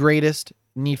 the greatest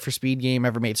Need for Speed game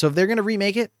ever made. So if they're going to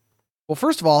remake it, well,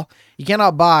 first of all, you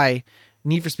cannot buy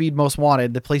Need for Speed Most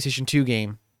Wanted, the PlayStation 2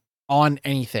 game, on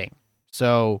anything.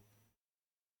 So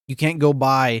you can't go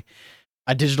buy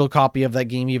a digital copy of that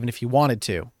game even if you wanted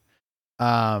to.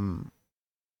 But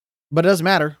it doesn't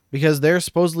matter because they're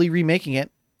supposedly remaking it.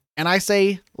 And I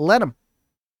say, let them.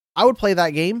 I would play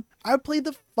that game. I would play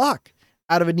the fuck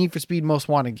out of a Need for Speed Most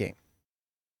Wanted game.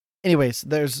 Anyways,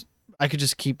 I could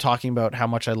just keep talking about how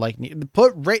much I like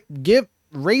give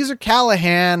Razor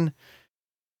Callahan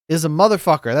is a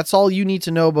motherfucker. That's all you need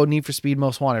to know about Need for Speed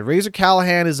Most Wanted. Razor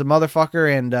Callahan is a motherfucker,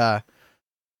 and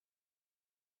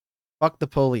fuck the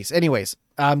police. Anyways,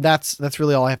 that's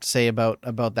really all I have to say about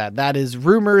that. That is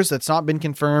rumors. That's not been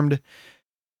confirmed.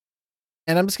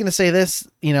 And I'm just gonna say this,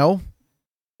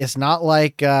 it's not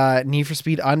like Need for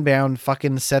Speed Unbound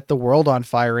fucking set the world on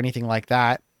fire or anything like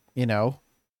that.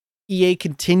 EA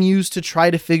continues to try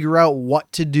to figure out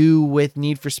what to do with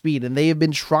Need for Speed, and they have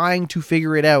been trying to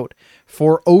figure it out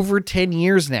for over 10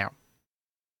 years now.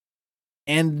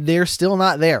 And they're still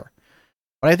not there.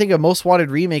 But I think a Most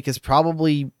Wanted remake is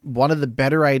probably one of the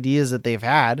better ideas that they've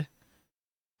had.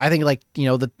 I think,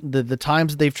 the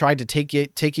times that they've tried to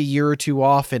take a year or two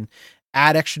off and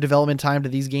add extra development time to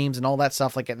these games and all that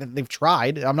stuff, they've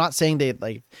tried. I'm not saying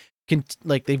they've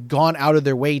gone out of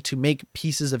their way to make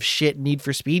pieces of shit Need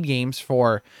for Speed games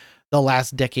for the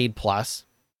last decade plus.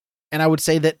 And I would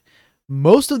say that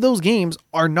most of those games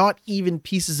are not even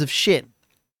pieces of shit.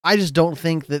 I just don't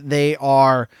think that they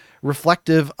are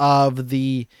reflective of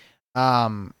the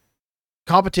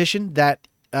competition that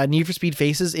Need for Speed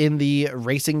faces in the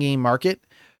racing game market,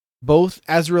 both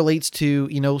as it relates to,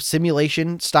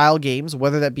 simulation style games,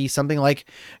 whether that be something like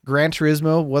Gran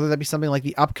Turismo, whether that be something like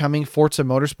the upcoming Forza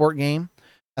Motorsport game,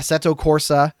 Assetto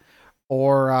Corsa,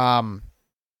 or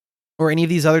any of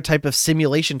these other type of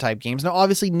simulation type games. Now,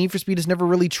 obviously, Need for Speed has never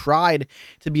really tried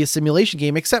to be a simulation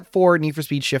game, except for Need for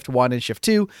Speed Shift 1 and Shift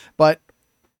 2, but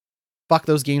fuck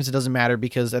those games, it doesn't matter,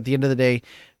 because at the end of the day,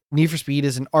 Need for Speed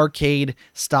is an arcade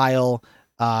style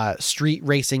street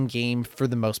racing game for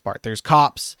the most part. There's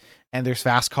cops and there's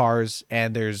fast cars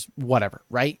and there's whatever,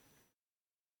 right?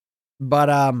 But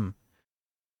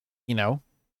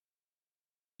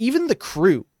even The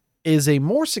Crew is a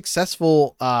more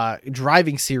successful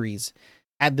driving series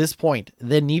at this point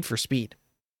than Need for Speed.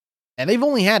 And they've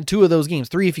only had 2 of those games,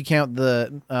 3 if you count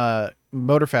the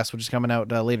Motorfest, which is coming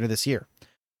out later this year,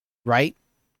 right?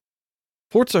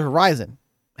 Forza Horizon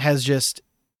has just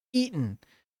eaten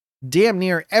damn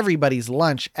near everybody's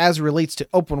lunch as it relates to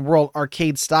open world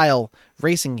arcade style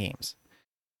racing games.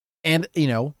 And,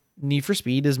 Need for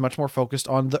Speed is much more focused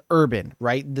on the urban,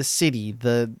 right? The city,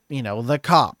 the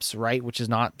cops, right? Which is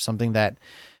not something that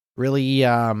really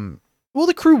Well,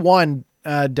 The Crew 1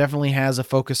 definitely has a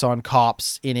focus on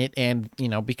cops in it, and,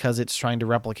 because it's trying to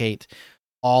replicate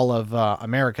all of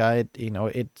America,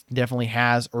 it definitely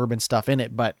has urban stuff in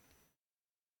it, but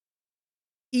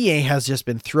EA has just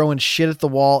been throwing shit at the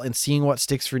wall and seeing what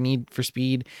sticks for Need for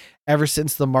Speed ever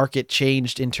since the market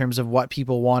changed in terms of what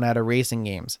people want out of racing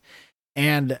games.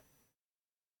 And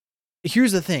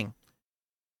here's the thing.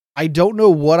 I don't know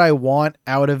what I want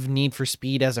out of Need for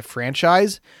Speed as a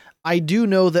franchise. I do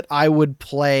know that I would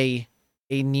play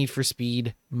a Need for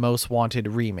Speed Most Wanted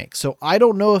remake. So I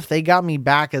don't know if they got me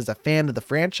back as a fan of the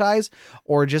franchise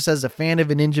or just as a fan of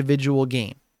an individual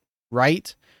game,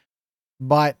 right?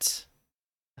 But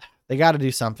they got to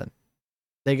do something.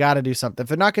 They got to do something. If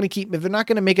they're not going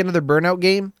to make another Burnout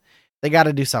game, they got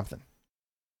to do something.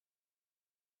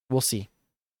 We'll see.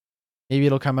 Maybe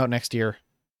it'll come out next year.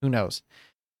 Who knows?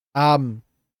 A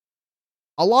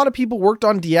lot of people worked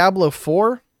on Diablo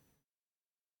 4.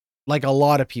 Like a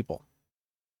lot of people.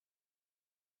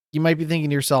 You might be thinking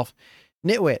to yourself,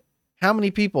 nitwit, how many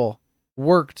people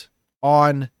worked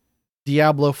on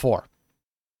Diablo 4?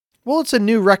 Well, it's a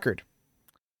new record.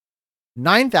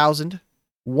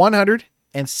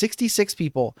 9,166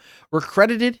 people were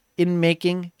credited in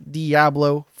making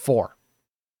Diablo 4.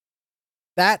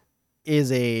 That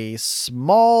is a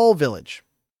small village.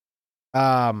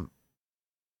 Now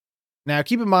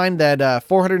keep in mind that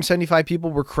 475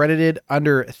 people were credited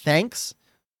under thanks,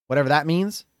 whatever that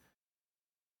means.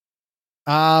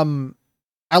 I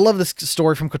love this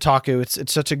story from Kotaku.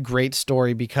 It's such a great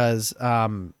story because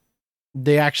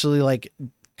they actually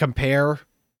compare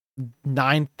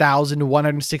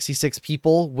 9,166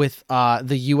 people with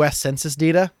the US Census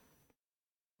data,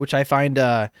 which I find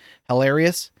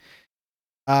hilarious.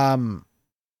 According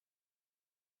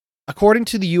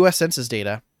to the US Census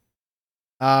data,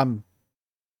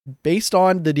 based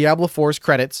on the Diablo 4's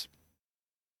credits,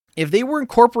 if they were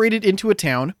incorporated into a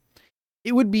town,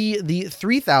 it would be the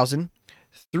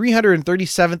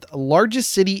 3,337th largest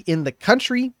city in the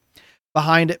country,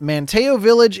 behind Manteo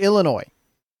Village, Illinois.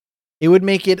 It would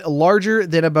make it larger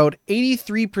than about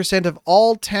 83% of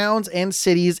all towns and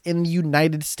cities in the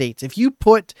United States. If you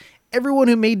put everyone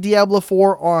who made Diablo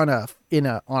 4 in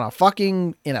a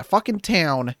fucking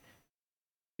town,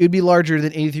 it would be larger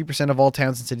than 83% of all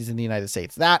towns and cities in the United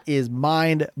States. That is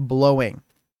mind blowing.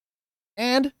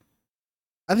 And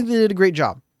I think they did a great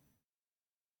job.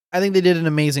 I think they did an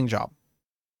amazing job.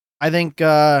 I think,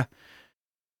 I'm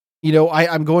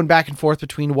going back and forth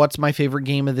between what's my favorite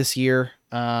game of this year,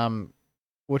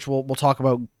 which we'll talk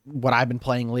about what I've been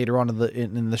playing later on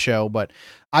in the show. But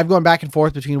I've gone back and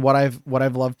forth between what I've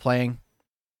loved playing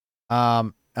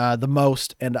the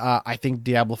most, and I think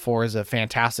Diablo 4 is a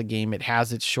fantastic game. It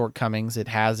has its shortcomings, it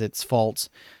has its faults,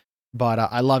 but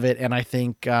I love it, and I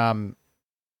think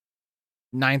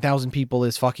 9,000 people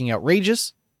is fucking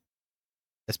outrageous,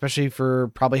 especially for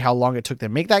probably how long it took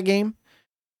them to make that game.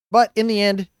 But in the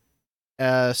end,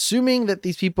 assuming that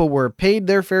these people were paid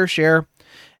their fair share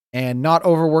and not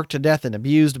overworked to death and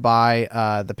abused by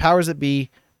the powers that be,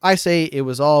 I say it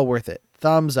was all worth it.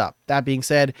 Thumbs up. That being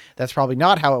said, that's probably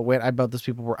not how it went. I bet those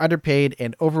people were underpaid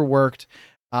and overworked,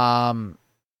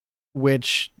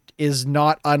 which is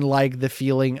not unlike the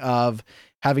feeling of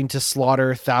having to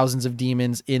slaughter thousands of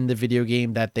demons in the video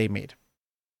game that they made.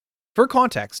 For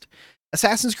context,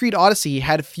 Assassin's Creed Odyssey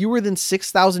had fewer than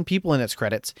 6,000 people in its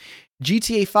credits,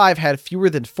 GTA 5 had fewer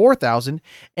than 4,000,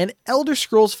 and Elder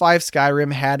Scrolls V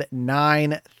Skyrim had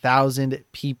 9,000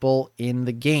 people in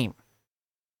the game.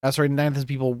 9,000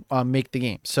 people make the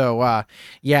game. So,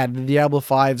 the Diablo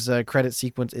 5's credit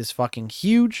sequence is fucking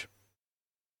huge.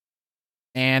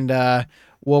 And,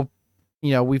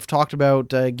 we've talked about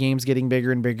games getting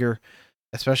bigger and bigger,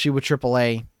 especially with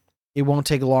AAA. It won't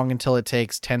take long until it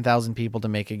takes 10,000 people to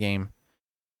make a game.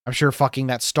 I'm sure fucking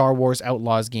that Star Wars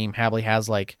Outlaws game probably has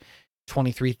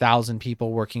 23,000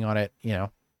 people working on it,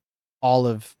 all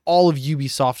of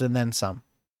Ubisoft and then some,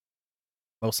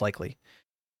 most likely.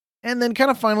 And then kind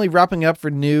of finally wrapping up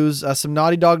for news, some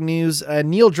Naughty Dog news.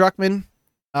 Neil Druckmann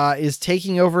is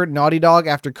taking over Naughty Dog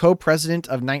after co-president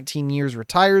of 19 years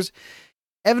retires.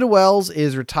 Evan Wells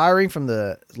is retiring from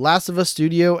the Last of Us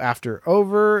studio after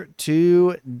over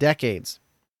 2 decades.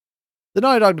 The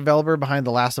Naughty Dog developer behind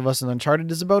The Last of Us and Uncharted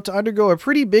is about to undergo a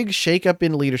pretty big shakeup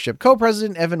in leadership.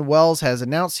 Co-president Evan Wells has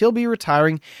announced he'll be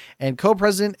retiring, and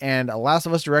co-president and Last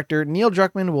of Us director Neil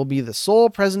Druckmann will be the sole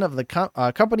president of the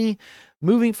company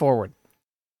moving forward.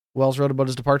 Wells wrote about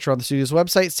his departure on the studio's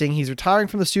website, saying he's retiring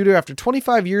from the studio after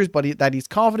 25 years, but that he's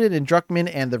confident in Druckmann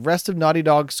and the rest of Naughty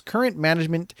Dog's current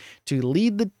management to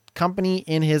lead the company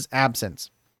in his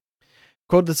absence.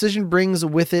 Quote, decision brings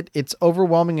with it its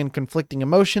overwhelming and conflicting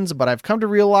emotions, but I've come to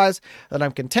realize that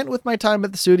I'm content with my time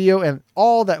at the studio and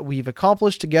all that we've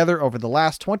accomplished together over the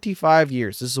last 25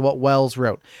 years. This is what Wells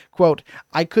wrote. Quote,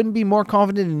 I couldn't be more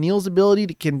confident in Neil's ability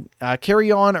to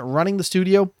carry on running the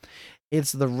studio.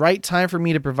 It's the right time for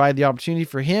me to provide the opportunity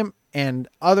for him and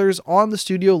others on the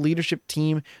studio leadership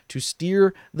team to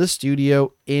steer the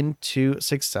studio into a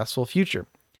successful future.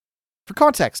 For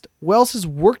context, Wells has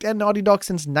worked at Naughty Dog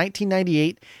since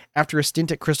 1998 after a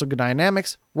stint at Crystal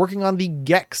Dynamics, working on the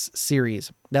Gex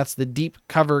series. That's the deep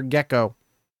cover gecko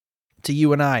to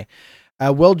you and I.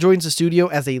 Wells joins the studio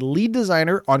as a lead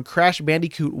designer on Crash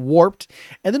Bandicoot Warped,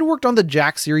 and then worked on the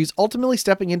Jack series, ultimately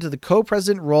stepping into the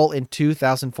co-president role in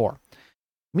 2004.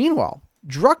 Meanwhile,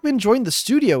 Druckmann joined the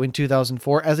studio in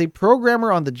 2004 as a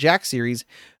programmer on the Jack series,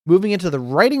 moving into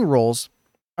writing roles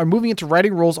on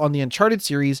the Uncharted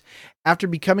series after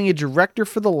becoming a director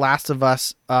for the Last of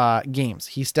Us games.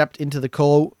 He stepped into the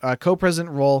co-president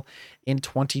role in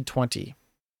 2020.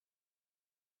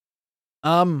 They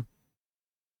kind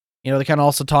of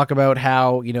also talk about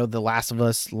how, the Last of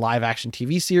Us live action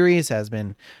TV series has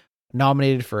been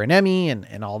nominated for an Emmy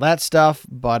and all that stuff.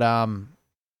 But,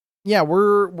 yeah,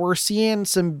 we're seeing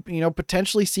some,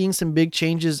 potentially seeing some big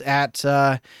changes at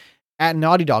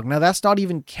Naughty Dog. Now, that's not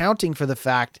even counting for the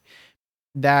fact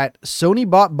that Sony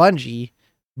bought Bungie.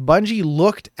 Bungie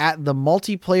looked at the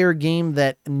multiplayer game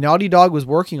that Naughty Dog was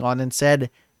working on and said,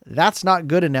 that's not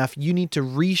good enough. You need to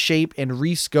reshape and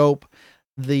rescope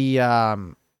the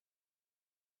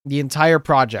entire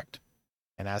project.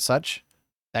 And as such,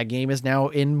 that game is now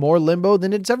in more limbo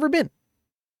than it's ever been.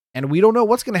 And we don't know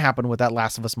what's going to happen with that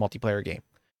Last of Us multiplayer game.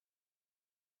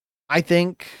 I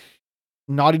think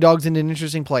Naughty Dog's in an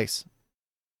interesting place.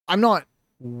 I'm not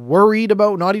worried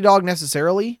about Naughty Dog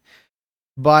necessarily,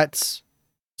 but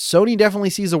Sony definitely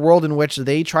sees a world in which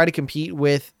they try to compete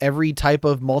with every type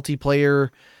of multiplayer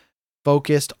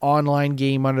focused online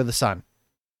game under the sun.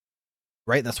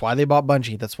 Right? That's why they bought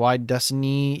Bungie. That's why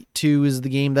Destiny 2 is the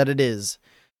game that it is.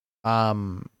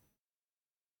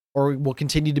 Or will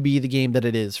continue to be the game that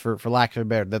it is, for lack of a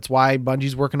better. That's why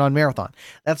Bungie's working on Marathon.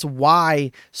 That's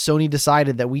why Sony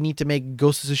decided that we need to make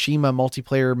Ghost of Tsushima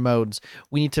multiplayer modes.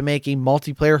 We need to make a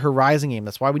multiplayer Horizon game.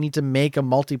 That's why we need to make a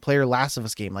multiplayer Last of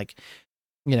Us game.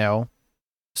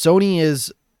 Sony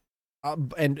is,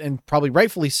 and probably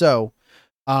rightfully so,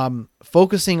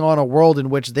 focusing on a world in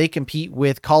which they compete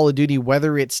with Call of Duty,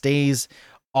 whether it stays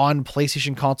on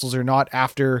PlayStation consoles or not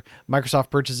after Microsoft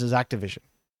purchases Activision.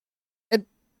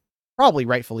 Probably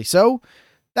rightfully so.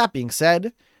 That being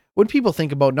said, when people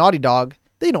think about Naughty Dog,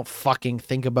 they don't fucking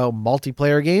think about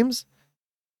multiplayer games.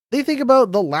 They think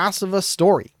about the Last of Us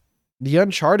story, the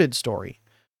Uncharted story,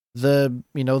 the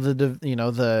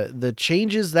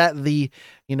changes that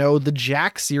the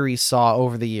Jack series saw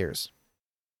over the years.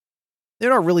 They're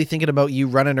not really thinking about you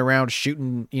running around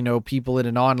shooting, people in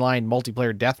an online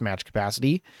multiplayer deathmatch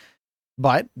capacity,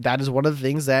 but that is one of the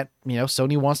things that,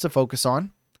 Sony wants to focus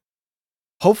on.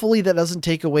 Hopefully that doesn't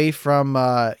take away from,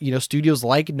 studios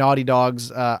like Naughty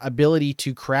Dog's ability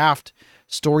to craft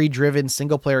story-driven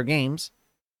single-player games.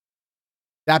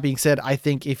 That being said, I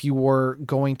think if you were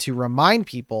going to remind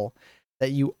people that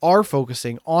you are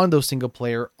focusing on those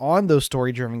single-player, on those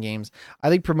story-driven games, I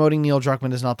think promoting Neil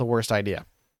Druckmann is not the worst idea.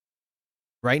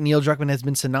 Right? Neil Druckmann has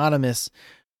been synonymous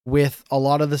with a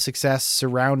lot of the success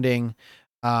surrounding,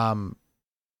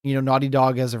 Naughty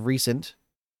Dog as of recent.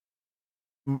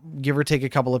 Give or take a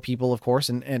couple of people, of course,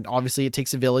 and obviously it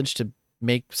takes a village to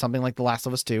make something like The Last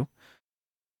of Us 2.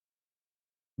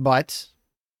 But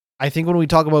I think when we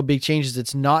talk about big changes,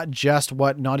 it's not just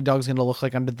what Naughty Dog is going to look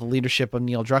like under the leadership of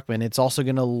Neil Druckmann. It's also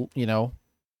going to,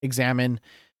 examine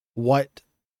what,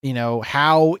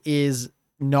 how is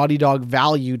Naughty Dog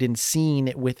valued and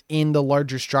seen within the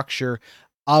larger structure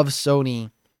of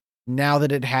Sony now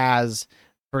that it has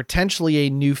potentially a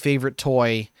new favorite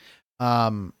toy,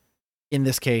 in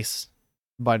this case,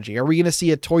 Bungie. Are we going to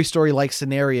see a Toy Story-like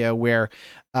scenario where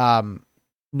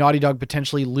Naughty Dog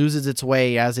potentially loses its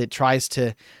way as it tries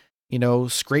to,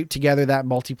 scrape together that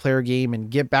multiplayer game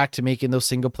and get back to making those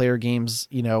single-player games,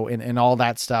 and all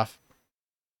that stuff,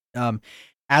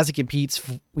 as it competes,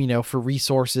 for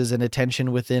resources and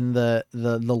attention within the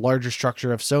larger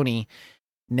structure of Sony,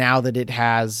 now that it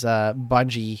has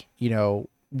Bungie,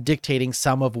 dictating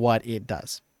some of what it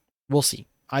does. We'll see.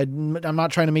 I'm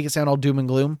not trying to make it sound all doom and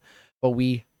gloom, but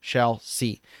we shall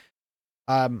see.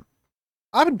 I've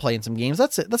been playing some games.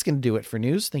 That's it. That's going to do it for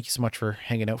news. Thank you so much for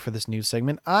hanging out for this news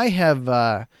segment. I have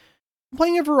been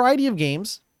playing a variety of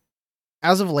games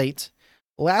as of late.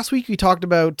 Last week we talked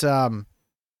about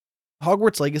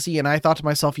Hogwarts Legacy, and I thought to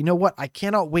myself, you know what? I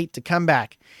cannot wait to come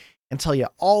back and tell you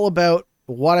all about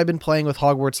what I've been playing with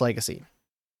Hogwarts Legacy.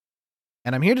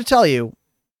 And I'm here to tell you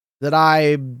that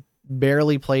I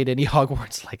barely played any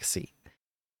Hogwarts Legacy.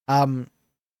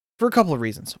 For a couple of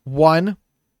reasons. One,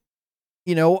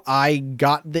 I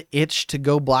got the itch to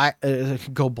go black. I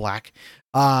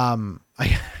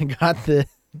got the.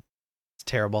 It's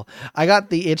terrible. I got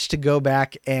the itch to go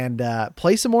back and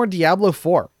play some more Diablo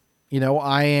 4.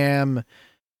 I am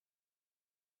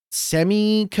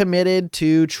semi-committed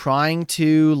to trying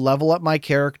to level up my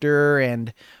character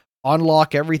and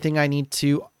unlock everything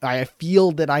I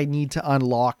feel that I need to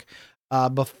unlock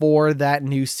before that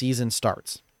new season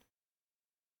starts.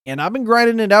 And I've been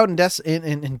grinding it out in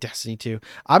Destiny 2.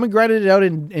 I've been grinding it out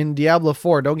in Diablo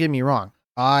 4. Don't get me wrong.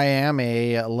 I am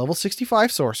a level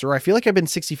 65 sorcerer. I feel like I've been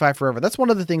 65 forever. That's one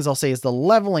of the things I'll say is the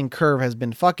leveling curve has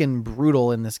been fucking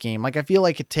brutal in this game. Like, I feel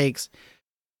like it takes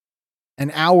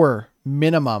an hour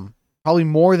minimum, probably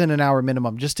more than an hour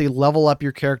minimum, just to level up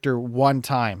your character one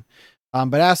time.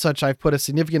 But as such, I've put a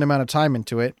significant amount of time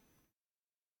into it.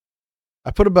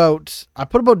 I put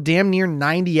about damn near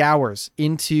 90 hours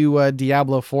into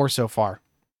Diablo 4 so far.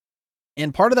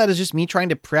 And part of that is just me trying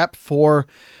to prep for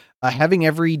having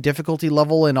every difficulty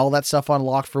level and all that stuff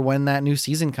unlocked for when that new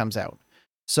season comes out.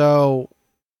 So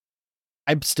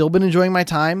I've still been enjoying my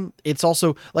time. It's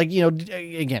also like,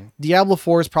 again, Diablo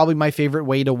 4 is probably my favorite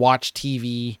way to watch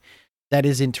TV that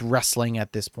isn't wrestling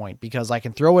at this point, because I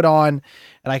can throw it on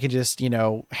and I can just,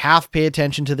 half pay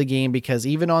attention to the game, because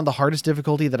even on the hardest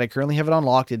difficulty that I currently have it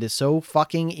unlocked, it is so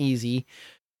fucking easy.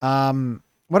 I'm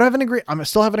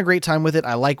still having a great time with it.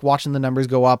 I like watching the numbers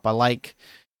go up. I like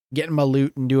getting my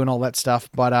loot and doing all that stuff.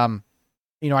 But, I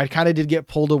kind of did get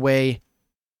pulled away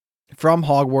from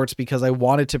Hogwarts because I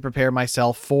wanted to prepare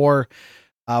myself for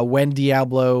when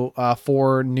Diablo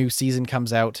 4 new season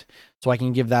comes out, so I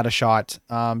can give that a shot.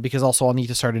 Because also I'll need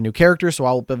to start a new character, so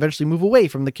I'll eventually move away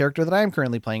from the character that I am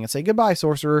currently playing and say goodbye,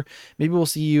 sorcerer. Maybe we'll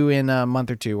see you in a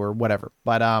month or two or whatever.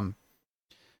 But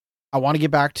I want to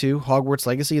get back to Hogwarts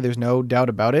Legacy. There's no doubt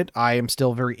about it. I am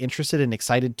still very interested and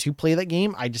excited to play that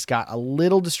game. I just got a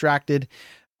little distracted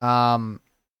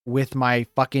with my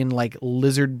fucking like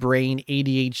lizard brain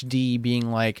ADHD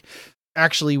being like,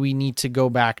 actually, we need to go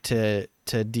back to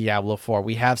Diablo 4.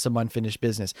 We have some unfinished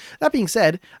business. That being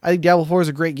said, I think Diablo 4 is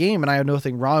a great game and I have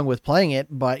nothing wrong with playing it.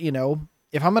 But,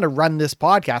 if I'm going to run this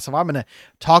podcast, if I'm going to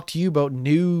talk to you about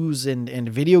news and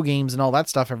video games and all that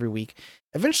stuff every week,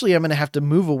 eventually I'm going to have to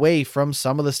move away from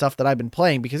some of the stuff that I've been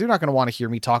playing, because you're not going to want to hear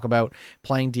me talk about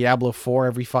playing Diablo 4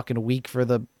 every fucking week for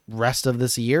the rest of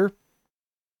this year.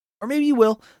 Or maybe you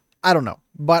will. I don't know.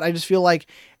 But I just feel like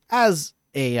as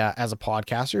a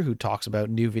podcaster who talks about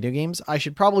new video games, I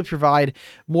should probably provide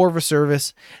more of a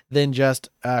service than just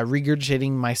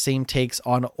regurgitating my same takes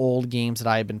on old games that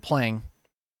I have been playing,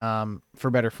 for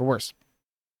better or for worse.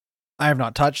 I have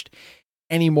not touched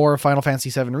any more of Final Fantasy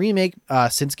VII Remake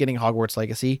since getting Hogwarts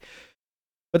Legacy,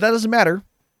 but that doesn't matter,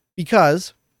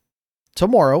 because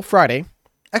tomorrow, Friday,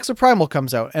 Exoprimal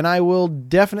comes out, and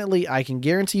I can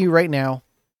guarantee you right now,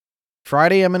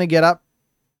 Friday I'm going to get up,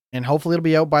 and hopefully it'll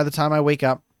be out by the time I wake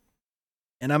up,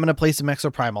 and I'm going to play some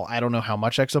Exoprimal. I don't know how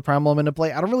much Exoprimal I'm going to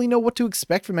play. I don't really know what to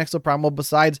expect from Exoprimal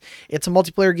besides it's a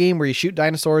multiplayer game where you shoot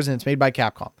dinosaurs and it's made by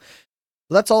Capcom.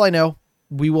 So that's all I know.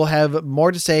 We will have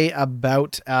more to say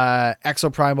about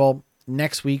Exoprimal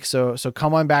next week, so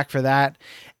come on back for that.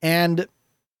 And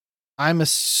I'm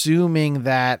assuming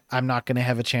that I'm not going to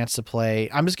have a chance to play.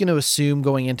 I'm just going to assume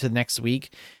going into next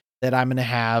week that I'm going to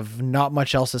have not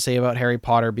much else to say about Harry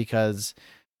Potter, because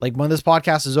like when this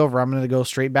podcast is over, I'm going to go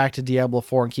straight back to Diablo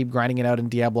 4 and keep grinding it out in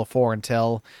Diablo 4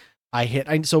 until I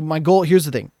hit. So my goal, here's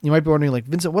the thing. You might be wondering, like,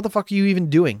 Vincent, what the fuck are you even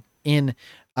doing in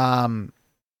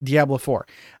Diablo 4?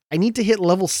 I need to hit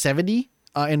level 70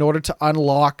 in order to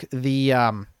unlock the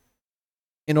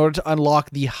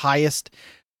highest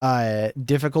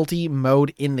difficulty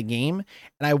mode in the game,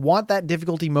 and I want that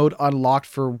difficulty mode unlocked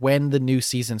for when the new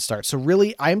season starts. So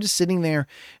really, I'm just sitting there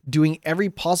doing every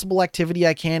possible activity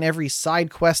I can, every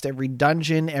side quest, every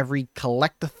dungeon, every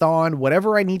collectathon,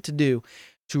 whatever I need to do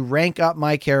to rank up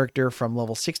my character from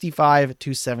level 65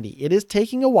 to 70. It is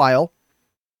taking a while,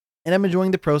 and I'm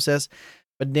enjoying the process,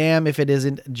 but damn if it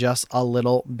isn't just a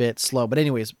little bit slow. But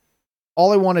anyways,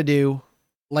 all I want to do,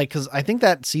 because I think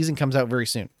that season comes out very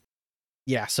soon.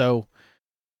 Yeah, so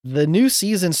the new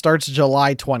season starts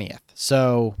July 20th.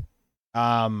 So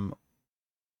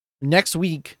next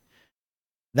week,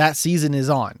 that season is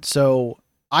on. So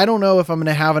I don't know if I'm going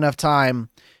to have enough time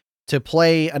to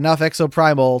play enough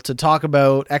Exoprimal to talk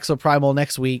about Exoprimal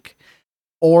next week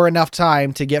or enough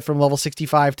time to get from level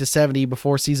 65 to 70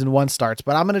 before season 1 starts.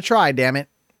 But I'm going to try, damn it.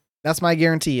 That's my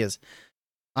guarantee is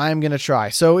I'm going to try.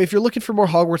 So if you're looking for more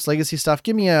Hogwarts Legacy stuff,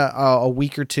 give me a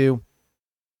week or two,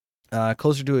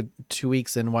 closer to 2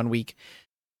 weeks than 1 week.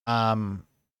 To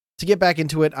get back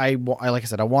into it, I like I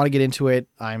said, I want to get into it.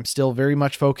 I'm still very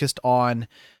much focused on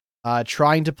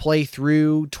trying to play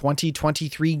through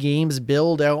 2023 games,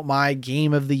 build out my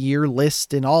game of the year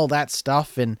list and all that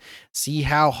stuff, and see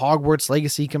how Hogwarts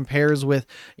Legacy compares with,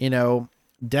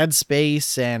 Dead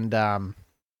Space and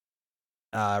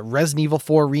Resident Evil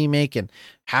 4 Remake, and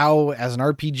how, as an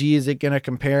RPG, is it going to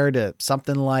compare to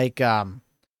something like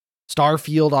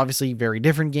Starfield, obviously very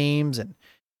different games, and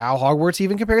how Hogwarts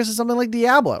even compares to something like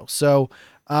Diablo. So,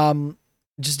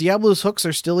 just Diablo's hooks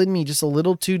are still in me just a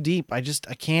little too deep. I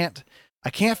can't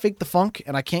fake the funk,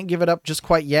 and I can't give it up just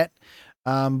quite yet.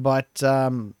 But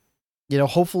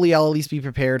hopefully I'll at least be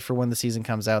prepared for when the season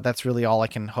comes out. That's really all I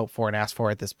can hope for and ask for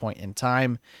at this point in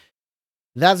time.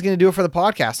 That's going to do it for the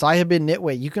podcast. I have been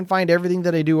Nitwit. You can find everything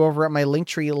that I do over at my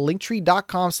Linktree,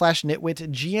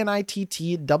 linktree.com/Nitwit,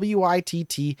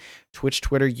 GNITTWITT, Twitch,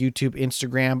 Twitter, YouTube,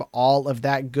 Instagram, all of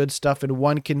that good stuff in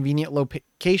one convenient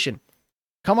location.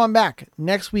 Come on back.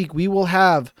 Next week, we will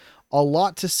have a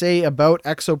lot to say about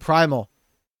Exoprimal.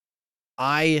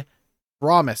 I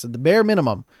promise, at the bare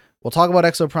minimum, we'll talk about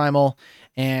Exoprimal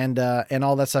and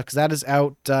all that stuff, because that is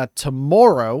out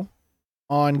tomorrow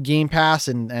on Game Pass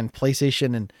and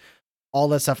PlayStation and all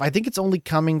that stuff. I think it's only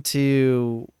coming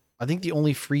to, I think the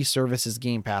only free service is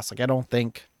Game Pass. Like, I don't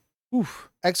think,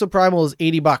 Exoprimal is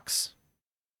 $80.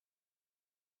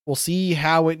 We'll see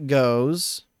how it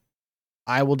goes.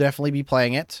 I will definitely be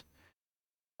playing it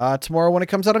tomorrow when it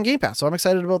comes out on Game Pass. So I'm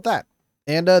excited about that.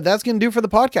 And that's going to do it for the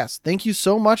podcast. Thank you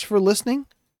so much for listening.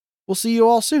 We'll see you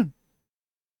all soon.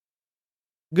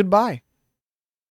 Goodbye.